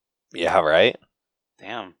 Yeah, right?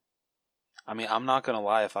 Damn. I mean, I'm not gonna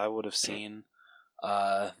lie. If I would have seen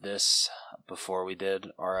this before we did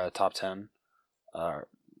our top 10,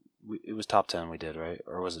 it was top 10 we did, right?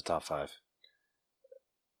 Or was it top 5?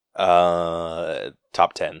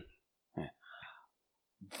 Top 10. Yeah.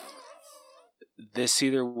 This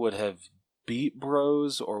either would have beat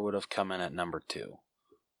Bros or would have come in at number 2.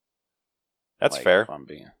 That's like, fair. If I'm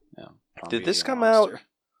being, yeah, if I'm Did being this come honest out here.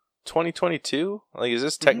 2022? Like, is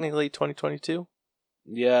this technically 2022?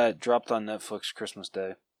 Yeah, it dropped on Netflix Christmas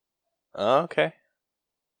Day. Okay.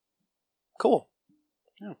 Cool.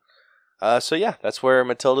 Yeah. So yeah, that's where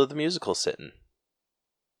Matilda the Musical's sitting.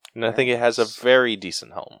 And I think it has a very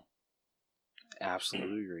decent home.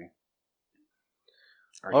 Absolutely agree.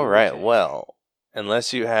 All right, well,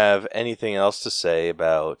 unless you have anything else to say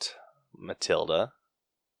about Matilda.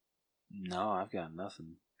 No, I've got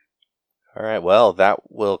nothing. All right, well,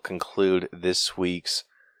 that will conclude this week's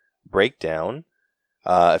breakdown.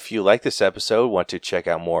 If you like this episode, want to check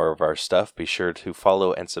out more of our stuff, be sure to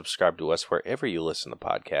follow and subscribe to us wherever you listen to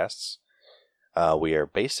podcasts. We are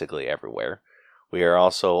basically everywhere. We are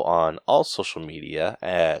also on all social media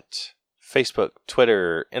at Facebook,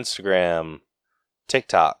 Twitter, Instagram,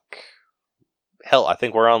 TikTok. Hell, I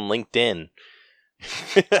think we're on LinkedIn.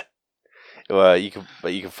 You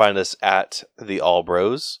can find us at the All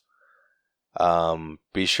Bros.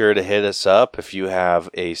 Be sure to hit us up if you have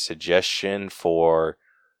a suggestion for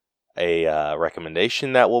a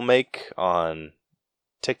recommendation that we'll make on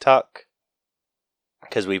TikTok,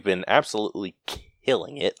 because we've been absolutely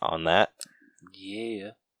killing it on that.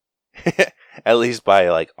 Yeah. At least by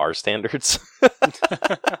like our standards.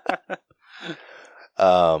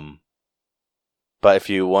 But if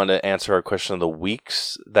you want to answer our question of the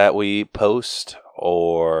weeks that we post,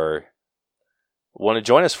 or want to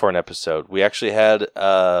join us for an episode, we actually had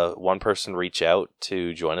one person reach out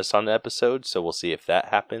to join us on the episode, so we'll see if that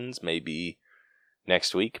happens. Maybe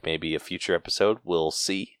next week, maybe a future episode. We'll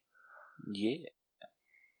see. Yeah.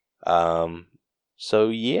 So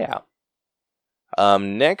yeah.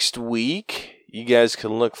 Next week, you guys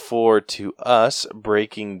can look forward to us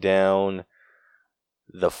breaking down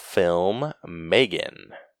the film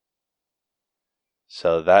Megan.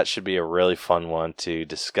 So that should be a really fun one to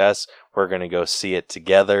discuss. We're going to go see it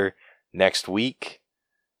together next week,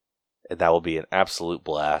 and that will be an absolute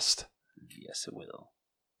blast. Yes, it will.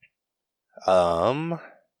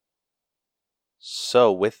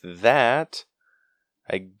 So with that,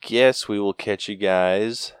 I guess we will catch you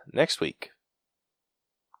guys next week.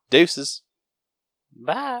 Deuces.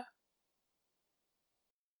 Bye.